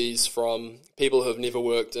analyses from people who have never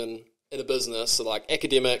worked in a business, so like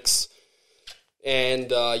academics,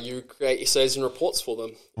 and you create essays and reports for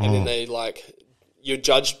them. And then you're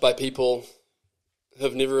judged by people who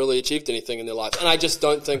have never really achieved anything in their life. And I just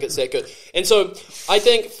don't think it's that good. And so I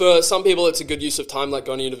think for some people it's a good use of time, like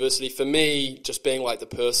going to university. For me, just being like the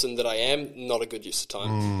person that I am, not a good use of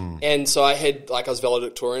time. And so I was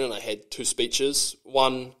valedictorian, and I had 2 speeches.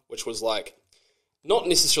 One, which was like, not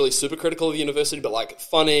necessarily super critical of the university, but like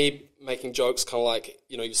funny, making jokes, kind of like,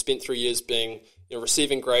 you spent 3 years being,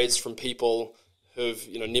 receiving grades from people who've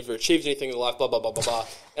never achieved anything in their life, blah blah blah blah blah.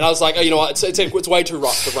 And I was like, it's way too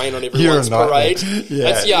rough to rain on everyone's parade.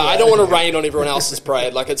 I don't want to rain on everyone else's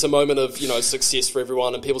parade. Like, it's a moment of success for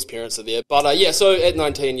everyone, and people's parents are there. But so at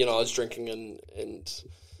 19, I was drinking, and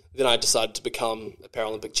then I decided to become a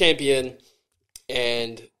Paralympic champion,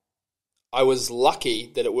 and I was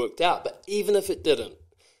lucky that it worked out. But even if it didn't,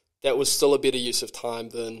 that was still a better use of time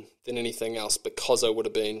than anything else, because I would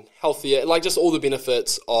have been healthier, like just all the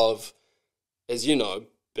benefits of, as you know,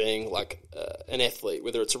 being like an athlete,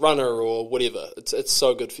 whether it's a runner or whatever. It's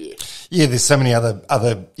so good for you. Yeah, there's so many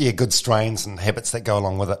other good strains and habits that go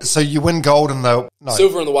along with it. So you win gold in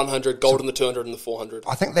silver in the 100, gold in the 200 and the 400.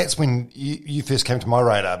 I think that's when you first came to my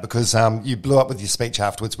radar, because you blew up with your speech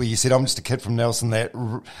afterwards where you said, I'm just a kid from Nelson that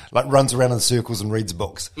runs around in circles and reads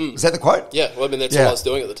books. Is that the quote? Yeah, well, that's all I was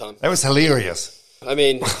doing at the time. That was hilarious. I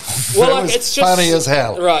mean, it's just funny as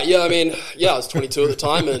hell, right? Yeah, I was 22 at the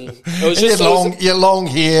time, and it was just your long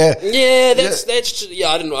hair. Yeah, that's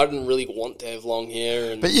I didn't really want to have long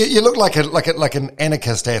hair, but you look like an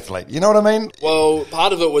anarchist athlete. You know what I mean? Well,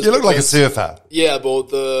 part of it was you look like a surfer. Yeah, well,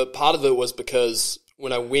 the part of it was because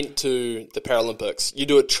when I went to the Paralympics, you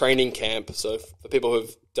do a training camp. So for people who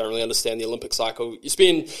don't really understand the Olympic cycle, you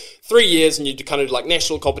spend 3 years and you do kind of like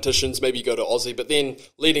national competitions, maybe you go to Aussie, but then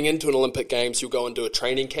leading into an Olympic Games, you'll go and do a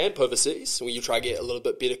training camp overseas where you try to get a little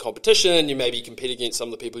bit better competition. You maybe compete against some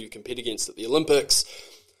of the people you compete against at the Olympics.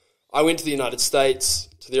 I went to the United States,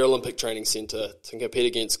 to their Olympic training center, to compete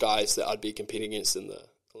against guys that I'd be competing against in the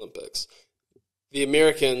Olympics. The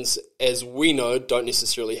Americans, as we know, don't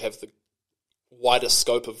necessarily have the wider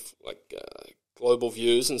scope of global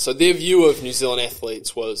views, and so their view of New Zealand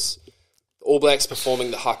athletes was the All Blacks performing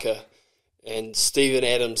the haka, and Stephen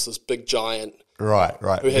Adams, this big giant, right,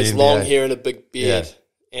 who has long hair and a big beard,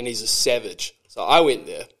 and he's a savage. So I went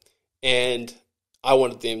there, and I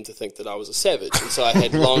wanted them to think that I was a savage, and so I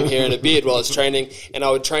had long hair and a beard while I was training, and I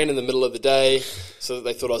would train in the middle of the day, so that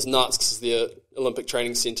they thought I was nuts, because the Olympic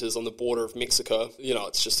training centers on the border of Mexico,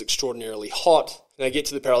 it's just extraordinarily hot. And I get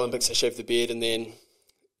to the Paralympics, I shave the beard, and then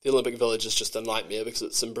the Olympic Village is just a nightmare because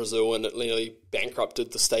it's in Brazil and it nearly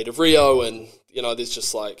bankrupted the state of Rio, and there's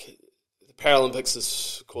just like the Paralympics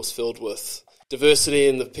is, of course, filled with diversity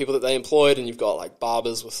in the people that they employed, and you've got like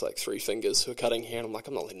barbers with like 3 fingers who are cutting hair, and I'm like,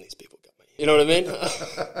 I'm not letting these people cut me. You know what I mean?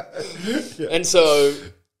 Yeah. And so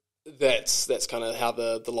that's kind of how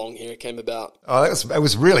the long hair came about. Oh, it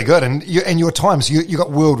was really good. And your times, you got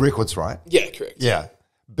world records, right? Yeah, correct. Yeah,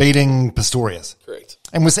 beating Pistorius. Correct.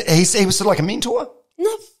 And was he was sort of like a mentor?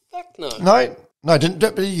 No, fuck no. No,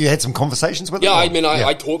 didn't you had some conversations with him? Yeah, I mean,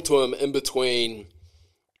 I talked to him in between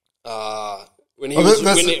when he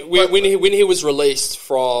was released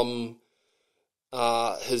from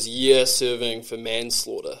his year serving for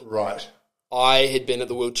manslaughter. Right. I had been at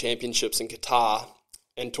the World Championships in Qatar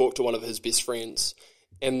and talked to one of his best friends,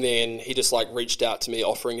 and then he just like reached out to me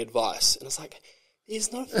offering advice, and it's like,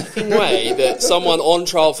 there's no fucking way that someone on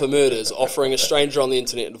trial for murder is offering a stranger on the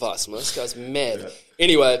internet advice. I'm like, this guy's mad. Yeah.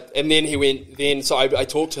 Anyway, and then so I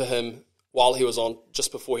talked to him while he was on,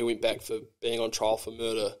 just before he went back for being on trial for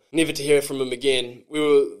murder. Never to hear from him again. We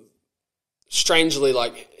were strangely,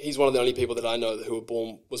 like, he's one of the only people that I know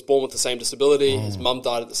who was born with the same disability. His mum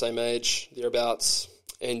died at the same age, thereabouts.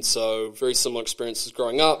 And so very similar experiences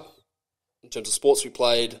growing up in terms of sports we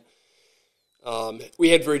played. We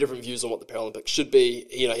had very different views on what the Paralympics should be.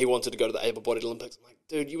 You know, he wanted to go to the able-bodied Olympics. I'm like,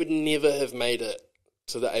 dude, you would never have made it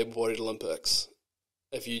to the able-bodied Olympics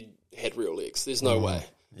if you had real legs. There's no way.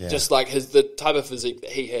 Yeah. Just like the type of physique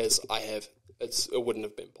that he has, I have. It wouldn't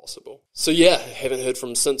have been possible. So yeah, haven't heard from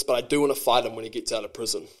him since, but I do want to fight him when he gets out of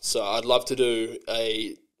prison. So I'd love to do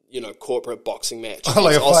a corporate boxing match.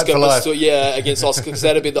 Like a fight for life. Against Oscar, because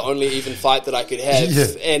that'd be the only even fight that I could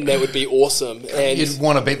have, and that would be awesome. And you'd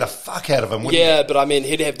want to beat the fuck out of him, wouldn't you? Yeah, but I mean,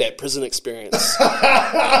 he'd have that prison experience.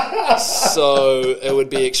 So it would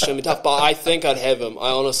be extremely tough. But I think I'd have him.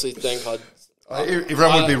 I honestly think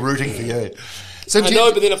everyone would be rooting for you. So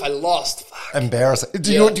but then if I lost, fuck. Embarrassing.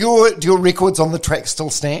 Do your records on the track still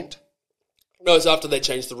stand? No, it's after they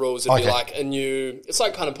changed the rules. It'd be like it's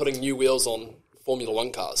like kind of putting new wheels on Formula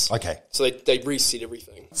 1 cars. Okay. So they reset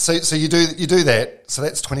everything. So you do that. So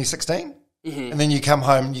that's 2016? Mm-hmm. And then you come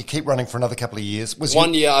home, you keep running for another couple of years.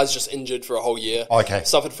 One year I was just injured for a whole year. Okay.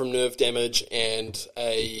 Suffered from nerve damage and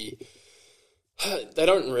they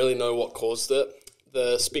don't really know what caused it.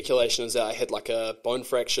 The speculation is that I had like a bone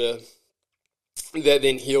fracture that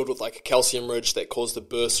then healed with like a calcium ridge that caused a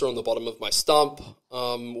bursa on the bottom of my stump,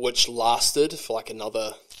 which lasted for like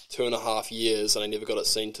another 2.5 years, and I never got it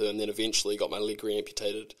seen to, and then eventually got my leg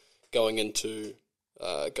re-amputated going into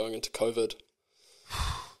COVID.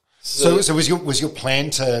 So was your plan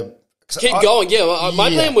to keep going? Yeah, my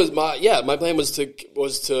plan was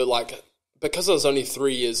to like, because I was only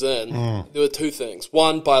 3 years in, there were two things.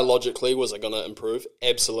 One, biologically, was I going to improve?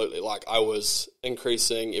 Absolutely. Like, I was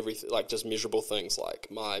increasing everything, like just measurable things like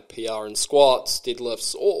my PR in squats,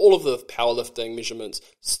 deadlifts, all of the powerlifting measurements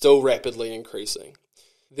still rapidly increasing.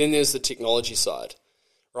 Then there's the technology side,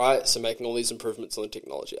 right? So making all these improvements on the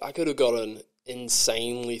technology. I could have gotten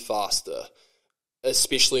insanely faster,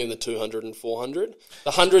 especially in the 200 and 400.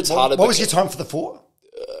 The 100's harder. What was your time for the 4?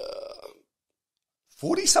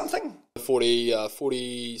 40-something?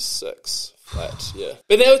 46 flat, yeah.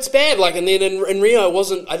 But it's bad, like, and then in Rio,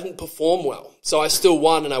 I didn't perform well. So I still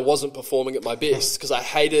won and I wasn't performing at my best because I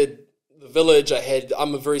hated the village.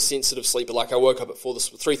 I'm a very sensitive sleeper. Like, I woke up at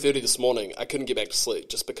 3:30 this morning. I couldn't get back to sleep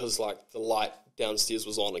just because, like, the light downstairs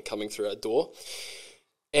was on and coming through our door.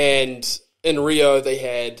 And in Rio, they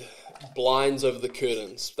had blinds over the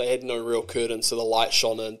curtains. They had no real curtains, so the light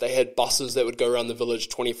shone in. They had buses that would go around the village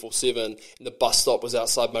 24/7, and the bus stop was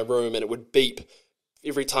outside my room, and it would beep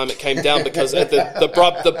every time it came down because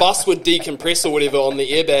the bus would decompress or whatever on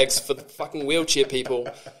the airbags for the fucking wheelchair people.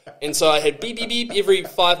 And so I had beep, beep, beep every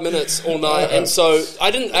 5 minutes all night. And so I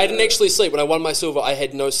didn't actually sleep. When I won my silver, I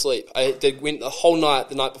had no sleep. I went the whole night,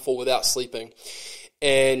 the night before, without sleeping.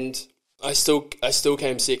 And I still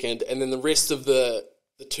came second. And then the rest of the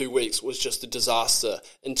 2 weeks was just a disaster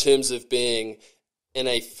in terms of being in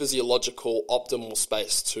a physiological optimal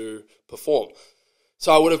space to perform.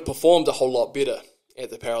 So I would have performed a whole lot better at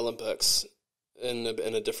the Paralympics in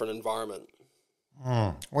a different environment.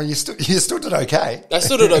 Well, you still did okay. I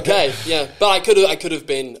still did okay, yeah. But I could have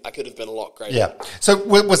been a lot greater. Yeah. So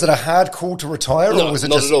was it a hard call to retire, no, or was it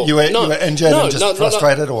not just at all. you were injured and just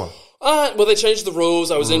frustrated, or? Well, they changed the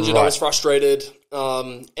rules. I was injured. Right. I was frustrated.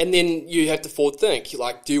 And then you have to forward think. You're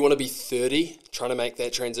like, do you want to be 30 trying to make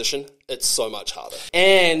that transition? It's so much harder.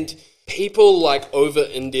 And people like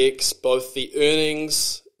over-index both the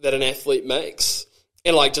earnings that an athlete makes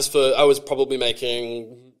and like I was probably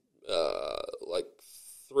making like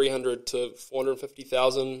 300 to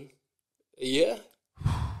 450,000 a year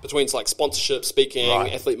between like sponsorship, speaking,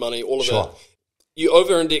 athlete money, all of it. you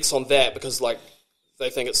over-index on that because like they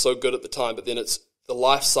think it's so good at the time, but then it's the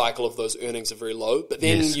life cycle of those earnings are very low. But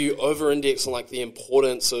then you over-index on like the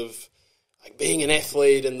importance of like being an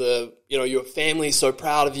athlete and the, you know, your family's so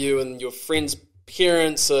proud of you and your friends'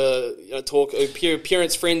 parents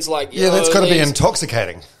parents, friends, like, that's got to be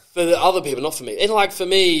intoxicating. For the other people, not for me. And like for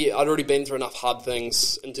me, I'd already been through enough hard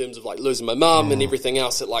things in terms of like losing my mum and everything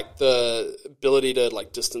else that like the ability to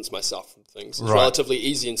like distance myself from things is relatively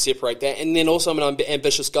easy and separate that. And then also I'm an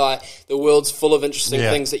ambitious guy. The world's full of interesting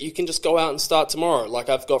things that you can just go out and start tomorrow. Like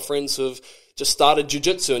I've got friends who've just started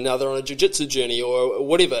jiu-jitsu and now they're on a jiu-jitsu journey or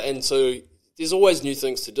whatever. And so there's always new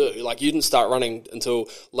things to do. Like you didn't start running until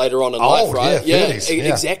later on in life, right?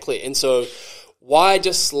 Exactly. And so why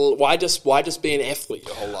just be an athlete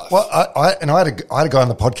your whole life? Well, I had a guy on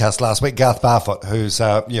the podcast last week, Garth Barfoot, who's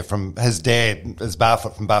from his dad is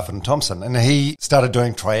Barfoot from Barfoot and Thompson, and he started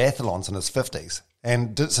doing triathlons in his 50s,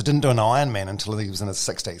 and didn't do an Ironman until he was in his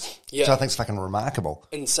 60s, which I think is fucking remarkable,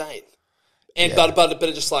 insane. And but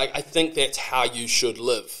it's just like I think that's how you should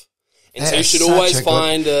live, and so you should always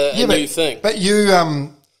find a new thing. But you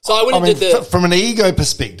So I wouldn't did from an ego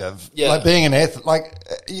perspective, like being an athlete, like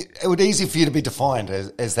it would be easy for you to be defined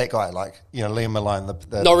as that guy, like, you know, Liam Malone.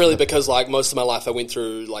 Not really, because like most of my life I went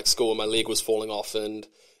through like school and my leg was falling off, and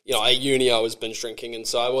you know at uni I was binge drinking, and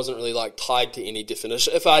so I wasn't really like tied to any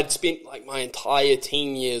definition. If I'd spent like my entire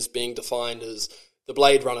teen years being defined as the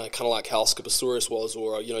Blade Runner, kind of like how Scoposaurus was,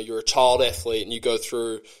 or you know you're a child athlete and you go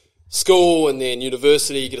through school and then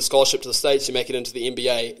university, you get a scholarship to the States, you make it into the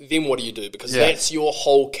NBA, then what do you do? Because that's your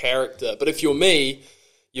whole character. But if you're me,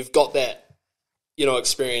 you've got that, you know,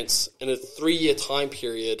 experience in a 3-year time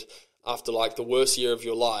period after like the worst year of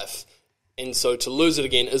your life. And so to lose it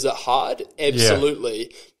again, is it hard? Absolutely.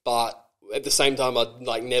 Yeah. But at the same time, I'd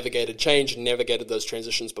like navigated change and navigated those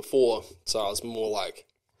transitions before. So I was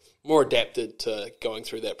more adapted to going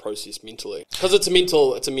through that process mentally, because it's a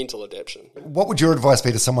mental adaptation. What would your advice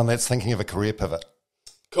be to someone that's thinking of a career pivot?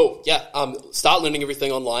 Cool. Yeah. Start learning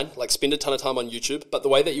everything online, like spend a ton of time on YouTube. But the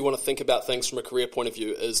way that you want to think about things from a career point of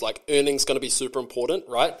view is like earning's going to be super important,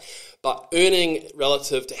 right? But earning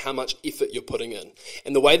relative to how much effort you're putting in.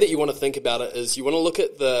 And the way that you want to think about it is you want to look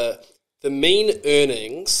at the mean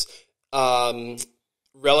earnings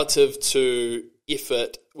relative to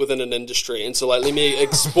effort within an industry. And so like let me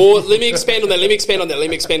expand on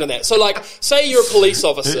that. So like say you're a police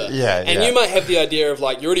officer and you might have the idea of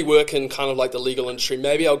like you're already working kind of like the legal industry,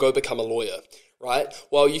 maybe I'll go become a lawyer, right?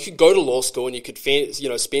 Well, you could go to law school and you could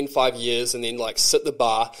spend 5 years and then like sit the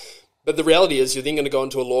bar, but the reality is you're then going to go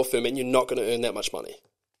into a law firm and you're not going to earn that much money.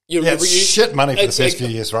 It's shit money for the first few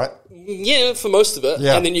years, right? Yeah, for most of it.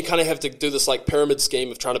 Yeah. And then you kind of have to do this like pyramid scheme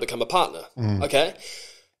of trying to become a partner, okay?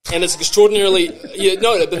 And it's extraordinarily,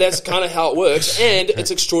 but that's kind of how it works. And it's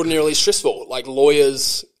extraordinarily stressful. Like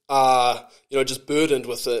lawyers are, just burdened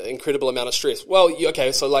with an incredible amount of stress. Well,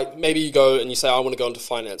 so like maybe you go and you say, I want to go into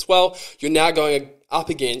finance. Well, you're now going up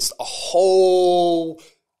against a whole,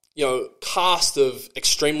 cast of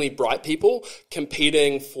extremely bright people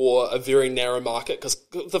competing for a very narrow market, because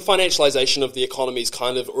the financialization of the economy has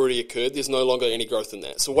kind of already occurred. There's no longer any growth in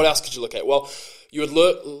that. So what else could you look at? Well, you would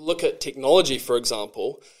look at technology, for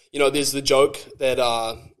example. There's the joke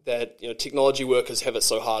that technology workers have it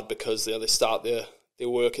so hard because they start their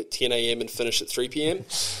work at 10 a.m. and finish at 3 p.m.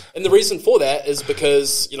 And the reason for that is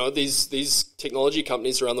because, these technology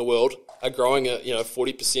companies around the world are growing at,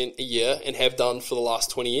 40% a year and have done for the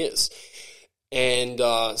last 20 years. And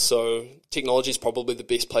so technology is probably the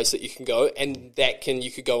best place that you can go. And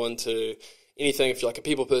you could go into anything. If you're like a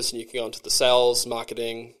people person, you can go into the sales,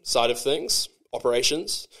 marketing side of things,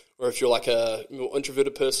 operations. Or if you're like a more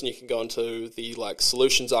introverted person, you can go into the like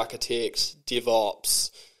solutions architects,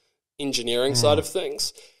 DevOps, engineering side of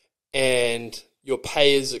things. And your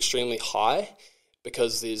pay is extremely high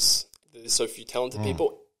because there's so few talented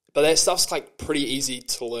people. But that stuff's like pretty easy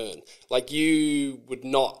to learn. Like you would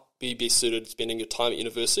not be best suited spending your time at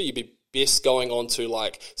university. You'd be best going on to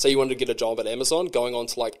like, say you wanted to get a job at Amazon, going on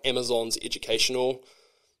to like Amazon's educational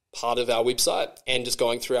part of our website and just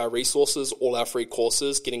going through our resources, all our free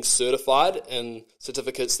courses, getting certified and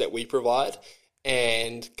certificates that we provide,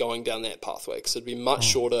 and going down that pathway, because it'd be much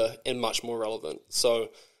shorter and much more relevant. So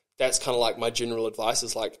that's kind of like my general advice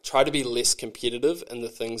is like try to be less competitive in the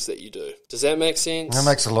things that you do. Does that make sense? That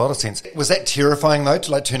makes a lot of sense. Was that terrifying though,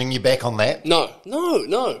 to like turning you back on that? No.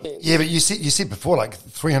 Yeah, but you said before like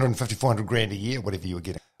 350, 400 grand a year, whatever you were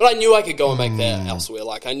getting. But I knew I could go and make that elsewhere.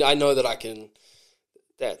 Like I know that I can.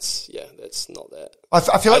 That's not that.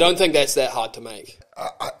 I don't think that's that hard to make.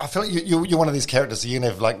 I feel like you're one of these characters. So you're going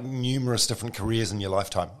to have like numerous different careers in your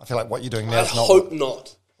lifetime. I feel like what you're doing now is not. I hope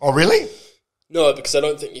not. Oh, really? No, because I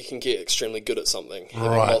don't think you can get extremely good at something. Having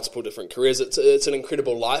multiple different careers. It's an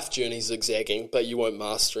incredible life journey, zigzagging, but you won't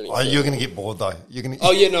master anything. Oh, you're going to get bored, though.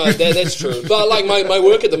 Oh, yeah, no, that's true. But, like, my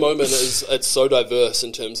work at the moment it's so diverse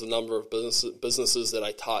in terms of the number of businesses that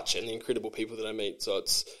I touch and the incredible people that I meet. So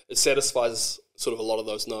it satisfies sort of a lot of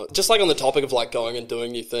those notes. Just like on the topic of like going and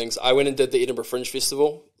doing new things, I went and did the Edinburgh Fringe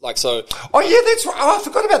Festival. Like, so. Oh yeah, that's right. Oh, I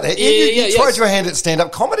forgot about that. You tried your hand at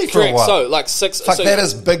stand-up comedy for a while. So like six. Fuck, that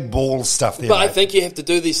is big ball stuff there. But mate. I think you have to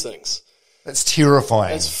do these things. That's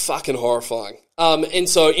terrifying. It's fucking horrifying. And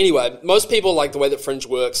so anyway, most people, like, the way that Fringe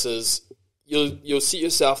works is you'll set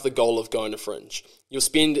yourself the goal of going to Fringe. You'll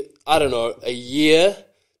spend, I don't know, a year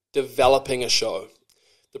developing a show.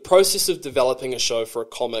 The process of developing a show for a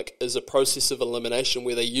comic is a process of elimination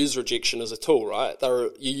where they use rejection as a tool, right?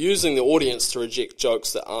 You're using the audience to reject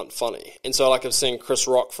jokes that aren't funny. And so, like, I've seen Chris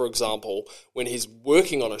Rock, for example, when he's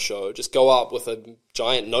working on a show, just go up with a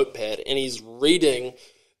giant notepad and he's reading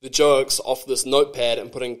the jokes off this notepad and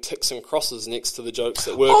putting ticks and crosses next to the jokes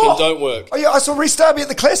that work and don't work. Oh, yeah, I saw Reece Darby at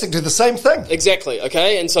the Classic do the same thing. Exactly,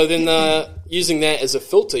 okay? And so then using that as a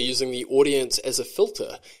filter, using the audience as a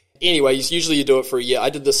filter. Anyway, usually you do it for a year.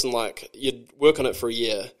 I did this in, like, you'd work on it for a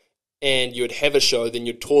year and you'd have a show, then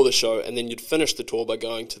you'd tour the show, and then you'd finish the tour by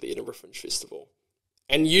going to the Edinburgh Fringe Festival.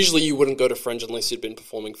 And usually you wouldn't go to Fringe unless you'd been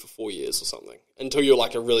performing for 4 years or something, until you're,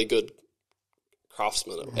 like, a really good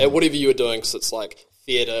craftsman at whatever you were doing, because it's, like,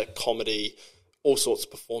 theatre, comedy, all sorts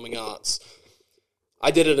of performing arts.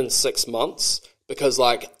 I did it in 6 months because,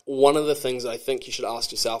 like, one of the things I think you should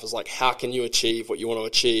ask yourself is, like, how can you achieve what you want to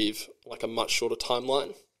achieve, like, a much shorter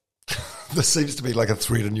timeline? This seems to be like a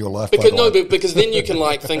thread in your life. Because then you can,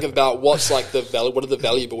 like, think about what's, like, what are the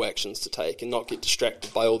valuable actions to take and not get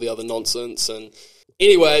distracted by all the other nonsense. And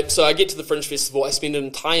anyway, so I get to the Fringe Festival. I spend an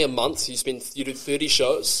entire month. You do 30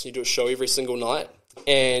 shows. You do a show every single night,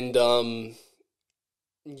 and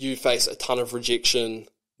you face a ton of rejection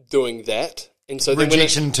doing that. And so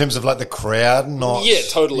rejection in terms of, like, the crowd, not... Yeah,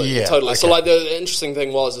 totally. Okay. So, like, the interesting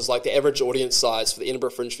thing is like the average audience size for the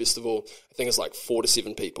Edinburgh Fringe Festival, I think, is like 4 to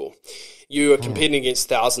 7 people. You are competing against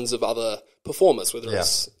thousands of other performers, whether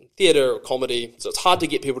it's theatre or comedy, so it's hard to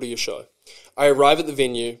get people to your show. I arrive at the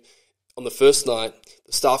venue on the first night,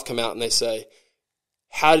 the staff come out and they say,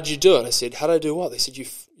 "How did you do it?" And I said, "How did I do what?" They said, "You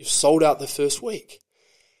sold out the first week."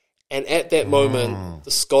 And at that moment,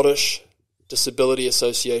 the Scottish Disability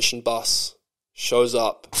Association bus shows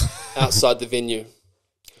up outside the venue.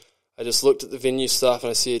 I just looked at the venue staff and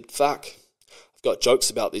I said, "Fuck, I've got jokes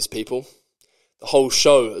about these people." The whole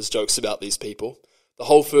show is jokes about these people. The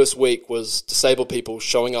whole first week was disabled people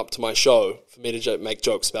showing up to my show for me to make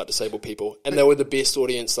jokes about disabled people. And they were the best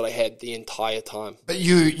audience that I had the entire time. But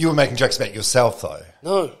you were making jokes about yourself, though?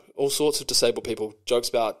 No, all sorts of disabled people. Jokes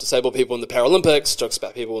about disabled people in the Paralympics, jokes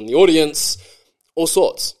about people in the audience, all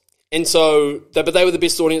sorts. And so, but they were the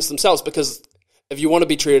best audience themselves, because if you want to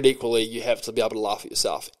be treated equally, you have to be able to laugh at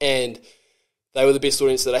yourself. And they were the best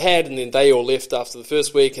audience that I had, and then they all left after the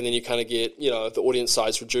first week, and then you kind of get, the audience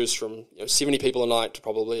size reduced from 70 people a night to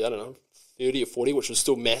probably, 30 or 40, which was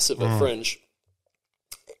still massive at Fringe.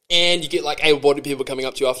 And you get, like, able-bodied people coming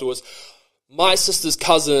up to you afterwards. "My sister's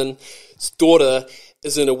cousin's daughter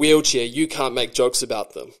is in a wheelchair. You can't make jokes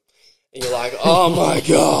about them." And you're like, "Oh my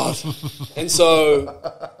God." And so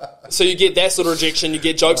you get that sort of rejection. You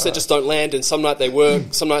get jokes that just don't land, and some nights they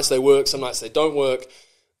work, some nights they work, some nights they don't work.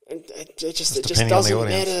 And it just doesn't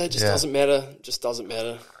matter. It just doesn't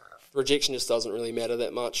matter. Rejection just doesn't really matter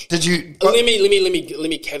that much. Did you? Let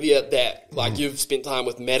me caveat that. Like, you've spent time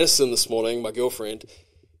with Madison this morning, my girlfriend.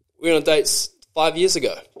 We went on dates 5 years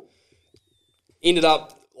ago. Ended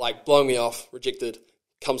up, like, blowing me off, rejected,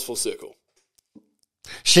 comes full circle.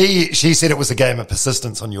 She said it was a game of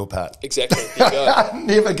persistence on your part. Exactly. There you go.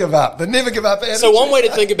 Never give up. The never give up attitude. So one way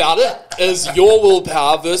to think about it is your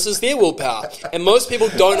willpower versus their willpower. And most people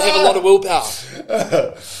don't have a lot of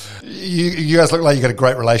willpower. You guys look like you got a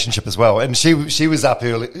great relationship as well. And she was up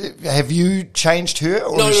early. Have you changed her?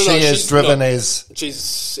 Or is she as driven as...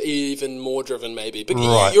 She's even more driven, maybe. But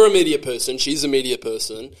right. You're a media person. She's a media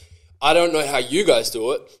person. I don't know how you guys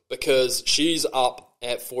do it, because she's up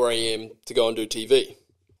at 4 a.m. to go and do TV.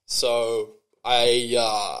 So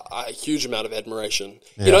a huge amount of admiration.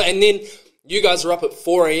 Yeah. And then you guys are up at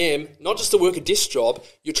 4 a.m., not just to work a desk job,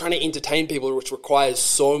 you're trying to entertain people, which requires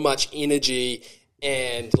so much energy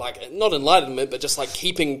and, like, not enlightenment, but just, like,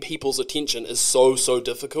 keeping people's attention is so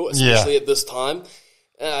difficult, especially at this time.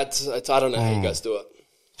 I don't know how you guys do it.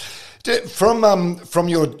 From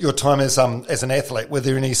your time as an athlete, were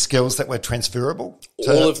there any skills that were transferable?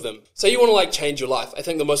 All of them. So you want to like change your life. I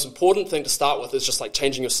think the most important thing to start with is just like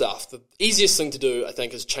changing yourself. The easiest thing to do, I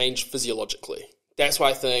think, is change physiologically. That's why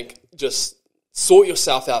I think just sort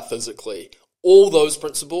yourself out physically. All those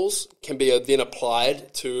principles can be then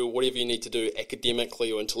applied to whatever you need to do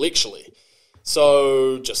academically or intellectually.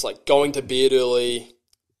 So just like going to bed early,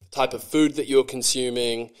 the type of food that you're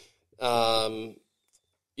consuming,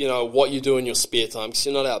 you know, what you do in your spare time, because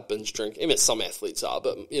you're not out binge drinking. I mean, some athletes are,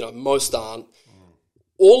 but, you know, most aren't.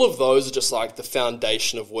 All of those are just like the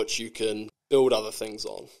foundation of which you can build other things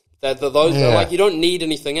on. They're like, you don't need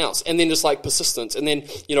anything else. And then just like persistence. And then,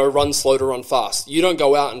 you know, run slow to run fast. You don't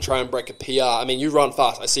go out and try and break a PR. I mean, you run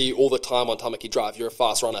fast. I see you all the time on Tamaki Drive. You're a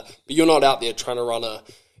fast runner. But you're not out there trying to run a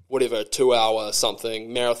 2-hour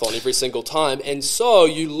something marathon every single time. And so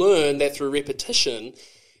you learn that through repetition,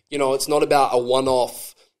 you know, it's not about a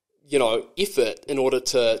one-off, you know, effort in order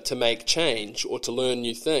to make change or to learn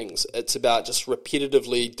new things. It's about just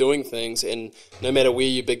repetitively doing things, and no matter where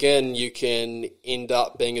you begin, you can end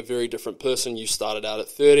up being a very different person. You started out at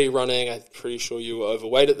 30 running. I'm pretty sure you were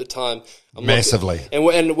overweight at the time. Massively. And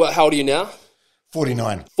how old are you now?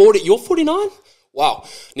 49. 40. You're 49? Wow.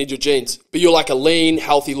 Need your genes. But you're like a lean,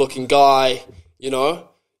 healthy-looking guy, you know?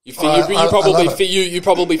 You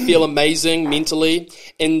probably feel amazing mentally,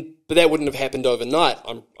 but that wouldn't have happened overnight,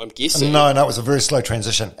 I'm guessing. No, it was a very slow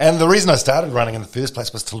transition. And the reason I started running in the first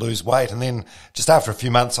place was to lose weight. And then just after a few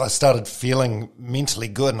months, I started feeling mentally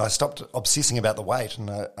good, and I stopped obsessing about the weight, and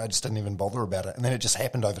I just didn't even bother about it. And then it just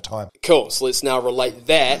happened over time. Cool. So let's now relate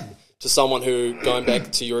that to someone who, going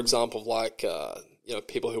back to your example of like, you know,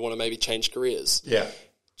 people who want to maybe change careers. Yeah.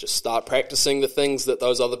 Just start practicing the things that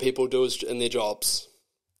those other people do in their jobs.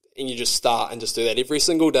 And you just start and just do that every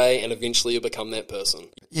single day, and eventually you become that person.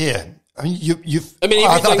 Yeah. I mean,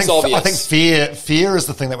 everything's obvious. I think fear is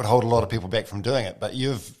the thing that would hold a lot of people back from doing it, but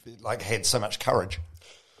you've like had so much courage.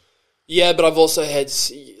 Yeah, but I've also had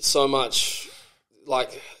so much,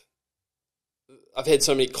 like, I've had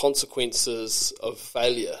so many consequences of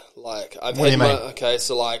failure. Like, What do you mean?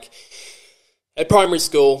 So like, at primary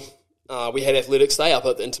school, we had athletics day up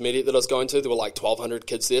at the intermediate that I was going to. There were like 1,200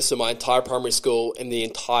 kids there. So my entire primary school and the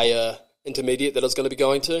entire intermediate that I was going to be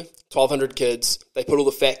going to, 1,200 kids. They put all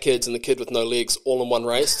the fat kids and the kid with no legs all in one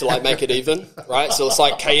race to like make it even, right? So it's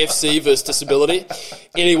like KFC versus disability.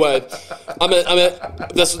 Anyway,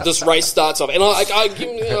 this race starts off, and I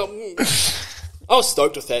was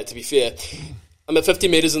stoked with that, to be fair. I'm at 50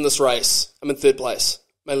 meters in this race. I'm in third place.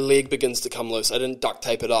 My leg begins to come loose. I didn't duct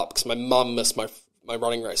tape it up because my mum missed my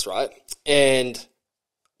running race, right? And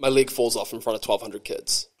my leg falls off in front of 1,200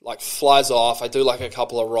 kids. Like, flies off. I do like a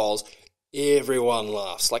couple of rolls. Everyone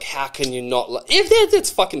laughs. Like, how can you not laugh? If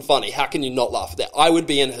that's fucking funny, how can you not laugh at that? I would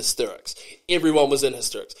be in hysterics. Everyone was in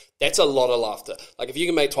hysterics. That's a lot of laughter. Like, if you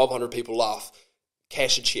can make 1,200 people laugh,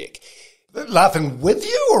 cash a check. Laughing with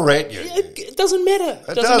you or at you? It doesn't matter.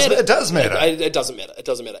 It does matter. It doesn't matter. It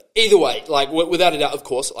doesn't matter. Either way, like, without a doubt, of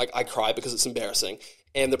course, like, I cry because it's embarrassing.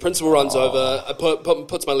 And the principal runs over,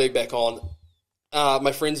 puts my leg back on.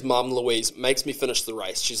 My friend's mum, Louise, makes me finish the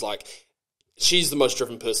race. She's the most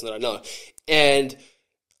driven person that I know. And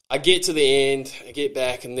I get to the end, I get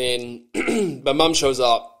back, and then my mum shows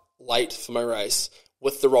up late for my race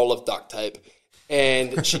with the roll of duct tape.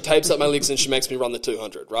 And she tapes up my legs and she makes me run the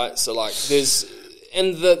 200, right? So, like, there's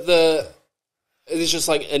just,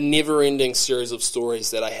 like, a never-ending series of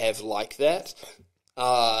stories that I have like that,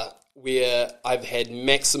 where I've had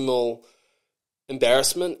maximal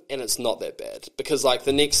embarrassment and it's not that bad. Because, like,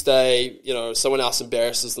 the next day, you know, someone else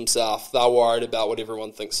embarrasses themselves, they're worried about what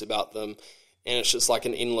everyone thinks about them, and it's just like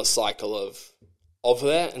an endless cycle of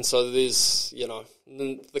that. And so there's, you know,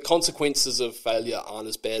 the consequences of failure aren't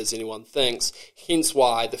as bad as anyone thinks, hence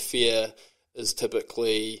why the fear is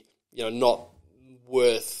typically, you know, not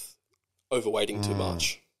worth overweighting too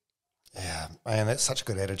much. Yeah, man, that's such a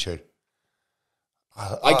good attitude.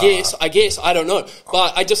 I guess, I don't know,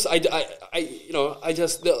 but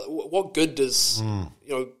what good does, you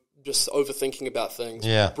know, just overthinking about things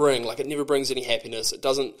bring? Like, it never brings any happiness. It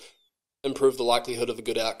doesn't improve the likelihood of a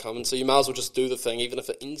good outcome, and so you might as well just do the thing, even if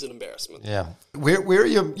it ends in embarrassment. Yeah. Where are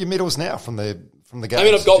your medals now from the games? I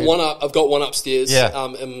mean, I've got one upstairs.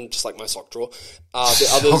 In just like my sock drawer. The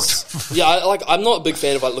others, I'm not a big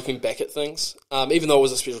fan of like looking back at things, even though it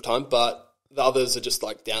was a special time, but the others are just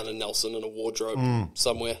like down in Nelson in a wardrobe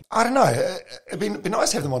somewhere. I don't know. It'd be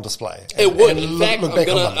nice to have them on display. It would. In fact,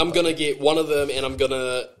 I'm gonna get one of them, and I'm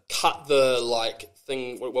gonna cut the like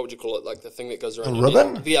thing, what would you call it? Like the thing that goes around the your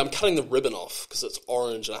ribbon? neck. Yeah, I'm cutting the ribbon off because it's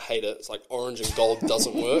orange and I hate it. It's like orange and gold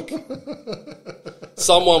doesn't work.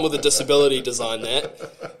 Someone with a disability designed that.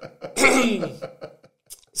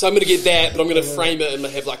 So I'm going to get that, but I'm going to frame it and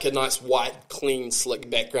have like a nice white, clean, slick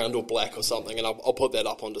background or black or something, and I'll put that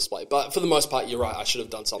up on display. But for the most part, you're right. I should have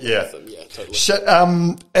done something with them. Yeah, totally. Shit,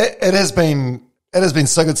 it has been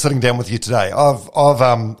so good sitting down with you today.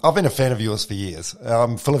 I've been a fan of yours for years.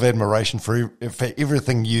 I'm full of admiration for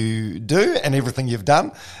everything you do and everything you've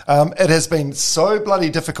done. It has been so bloody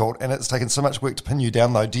difficult, and it's taken so much work to pin you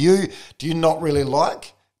down. Though, do you not really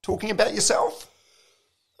like talking about yourself?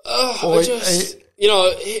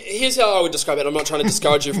 Here's how I would describe it. I'm not trying to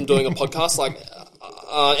discourage you from doing a podcast,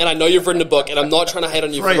 and I know you've written a book, and I'm not trying to hate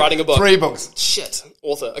on you for writing a book. 3 books. Shit,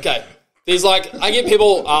 author. Okay. There's I get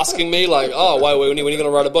people asking me oh, why, when are you going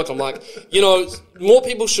to write a book? I'm like, more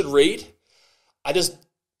people should read. I just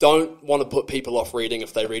don't want to put people off reading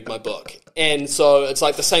if they read my book. And so it's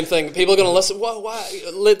like the same thing. People are going to listen, well, why?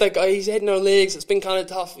 Let that guy, he's had no legs, it's been kind of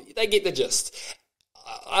tough. They get the gist.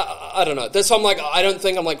 I don't know. So I'm I don't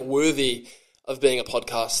think I'm worthy of being a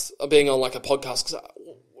podcast, of being on a podcast, because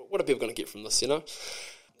what are people going to get from this,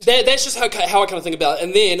 That's just how I kind of think about it.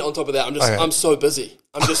 And then on top of that, I'm so busy.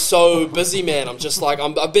 I'm just so busy, man. I'm just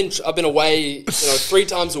I've been away, 3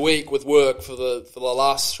 times a week with work for the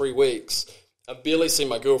last 3 weeks. I've barely seen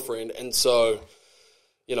my girlfriend, and so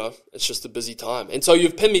it's just a busy time. And so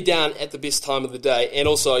you've pinned me down at the best time of the day. And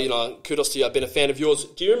also, kudos to you. I've been a fan of yours.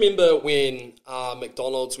 Do you remember when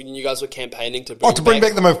McDonald's, when you guys were campaigning to bring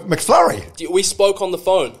back the McFlurry? We spoke on the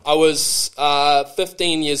phone. I was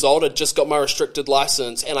 15 years old. I'd just got my restricted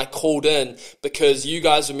license, and I called in because you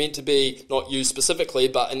guys were meant to be, not you specifically,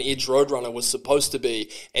 but an Edge Roadrunner was supposed to be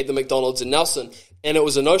at the McDonald's in Nelson. And it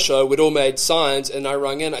was a no-show. We'd all made signs, and I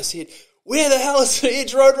rang in. I said, where the hell is the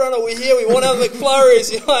Edge Roadrunner? We're here. We want our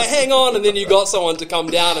McFlurries. Hang on. And then you got someone to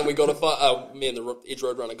come down, and we got me and the Edge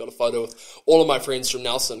Roadrunner got a photo with all of my friends from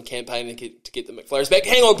Nelson campaigning to get the McFlurries back.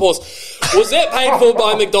 Hang on, pause. Was that paid for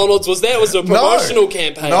by McDonald's? Was a promotional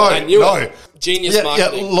campaign? No, I knew it. Genius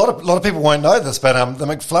marketing. Yeah, a lot of people won't know this, but the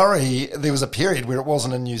McFlurry, there was a period where it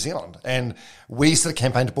wasn't in New Zealand, and we sort of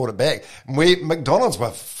campaigned to brought it back. McDonald's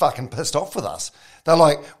were fucking pissed off with us. They're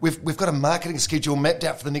like, we've got a marketing schedule mapped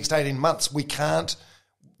out for the next 18 months. We can't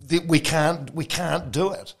do it. We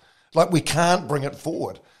can't bring it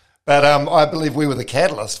forward. But I believe we were the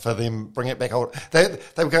catalyst for them bringing it back. They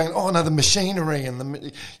were going, oh no, the machinery and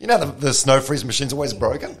the snow freeze machine's always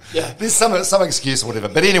broken. Yeah, there's some excuse or whatever.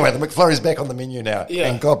 But anyway, the McFlurry's back on the menu now,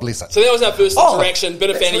 and God bless it. So that was our first interaction.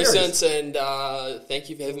 Been a fan of you since, and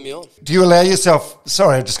thank you for having me on. Do you allow yourself?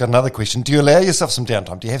 Sorry, I've just got another question. Do you allow yourself some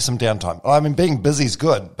downtime? Do you have some downtime? I mean, being busy is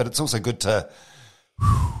good, but it's also good to.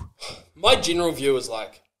 My general view is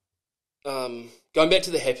going back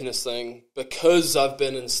to the happiness thing, because I've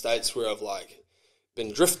been in states where I've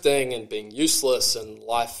been drifting and being useless and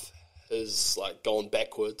life has gone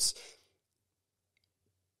backwards.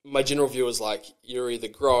 My general view is you're either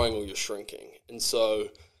growing or you're shrinking. And so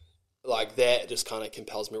that just kind of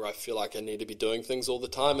compels me where I feel like I need to be doing things all the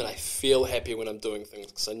time, and I feel happy when I'm doing things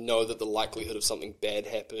because I know that the likelihood of something bad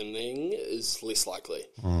happening is less likely.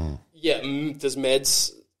 Yeah, does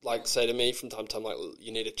Mads say to me from time to time,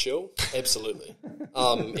 you need to chill? Absolutely.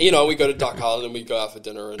 We go to Duck Island and we go out for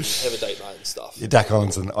dinner and have a date night and stuff. Yeah, Duck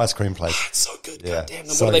Island's an ice cream place. It's so good. Yeah, God damn,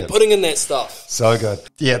 what are they putting in that stuff? So good.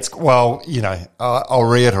 Yeah, I'll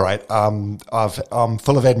reiterate, I'm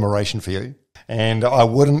full of admiration for you, and I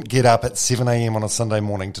wouldn't get up at 7 a.m. on a Sunday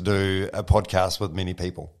morning to do a podcast with many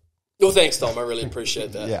people. Well, thanks, Dom. I really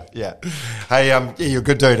appreciate that. Yeah. Hey, you're a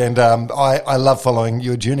good dude, and I love following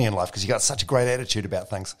your journey in life because you got such a great attitude about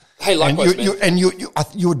things. Hey, likewise, man.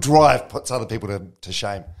 Your drive puts other people to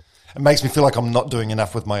shame. It makes me feel like I'm not doing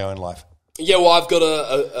enough with my own life. Yeah, well, I've got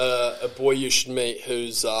a boy you should meet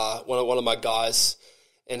who's one of my guys,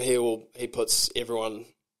 and he puts everyone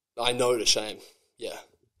I know to shame. Yeah,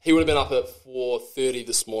 he would have been up at 4:30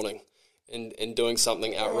 this morning and doing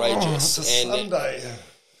something outrageous. It's a Sunday.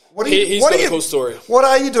 He's got a cool story. What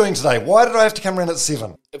are you doing today? Why did I have to come around at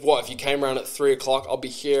 7? If you came around at 3 o'clock, I'll be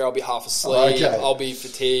here, I'll be half asleep, okay. I'll be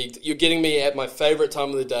fatigued. You're getting me at my favourite time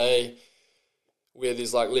of the day where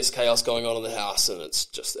there's less chaos going on in the house, and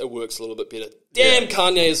it works a little bit better. Damn,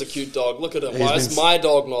 Kanye is a cute dog. Look at him. Why is my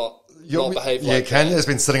dog not behave like that? Yeah, Kanye's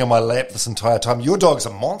been sitting on my lap this entire time. Your dog's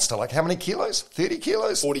a monster. How many kilos? 30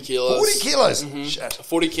 kilos? 40 kilos. 40 kilos? Mm-hmm. Shit.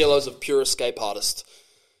 40 kilos of pure escape artist.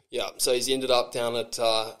 Yeah, so he's ended up down at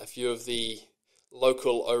a few of the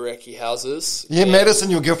local Aoraki houses. Yeah,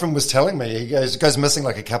 Madison, your girlfriend, was telling me he goes missing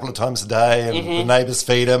like a couple of times a day, and the neighbours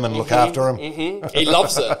feed him and look after him. He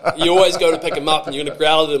loves it. You always go to pick him up and you're going to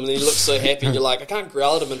growl at him, and he looks so happy, and you're like, I can't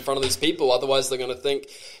growl at him in front of these people, otherwise they're going to think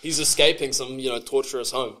he's escaping some,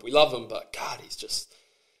 torturous home. We love him, but God, it's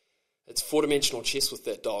four-dimensional chess with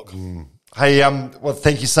that dog. Hey, well,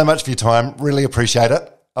 thank you so much for your time. Really appreciate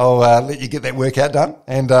it. I'll let you get that workout done,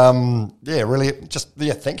 and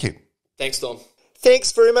thank you. Thanks, Dom.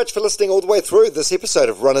 Thanks very much for listening all the way through this episode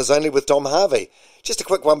of Runners Only with Dom Harvey. Just a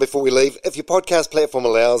quick one before we leave. If your podcast platform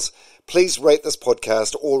allows, please rate this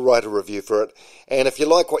podcast or write a review for it. And if you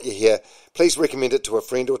like what you hear, please recommend it to a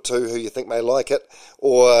friend or two who you think may like it,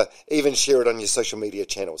 or even share it on your social media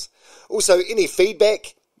channels. Also, any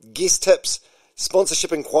feedback, guest tips,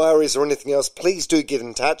 sponsorship inquiries or anything else, please do get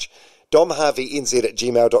in touch.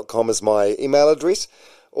 domharveynz@gmail.com is my email address.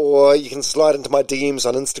 Or you can slide into my DMs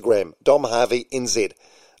on Instagram, DomHarveyNZ.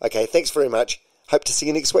 Okay, thanks very much. Hope to see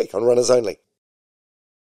you next week on Runners Only.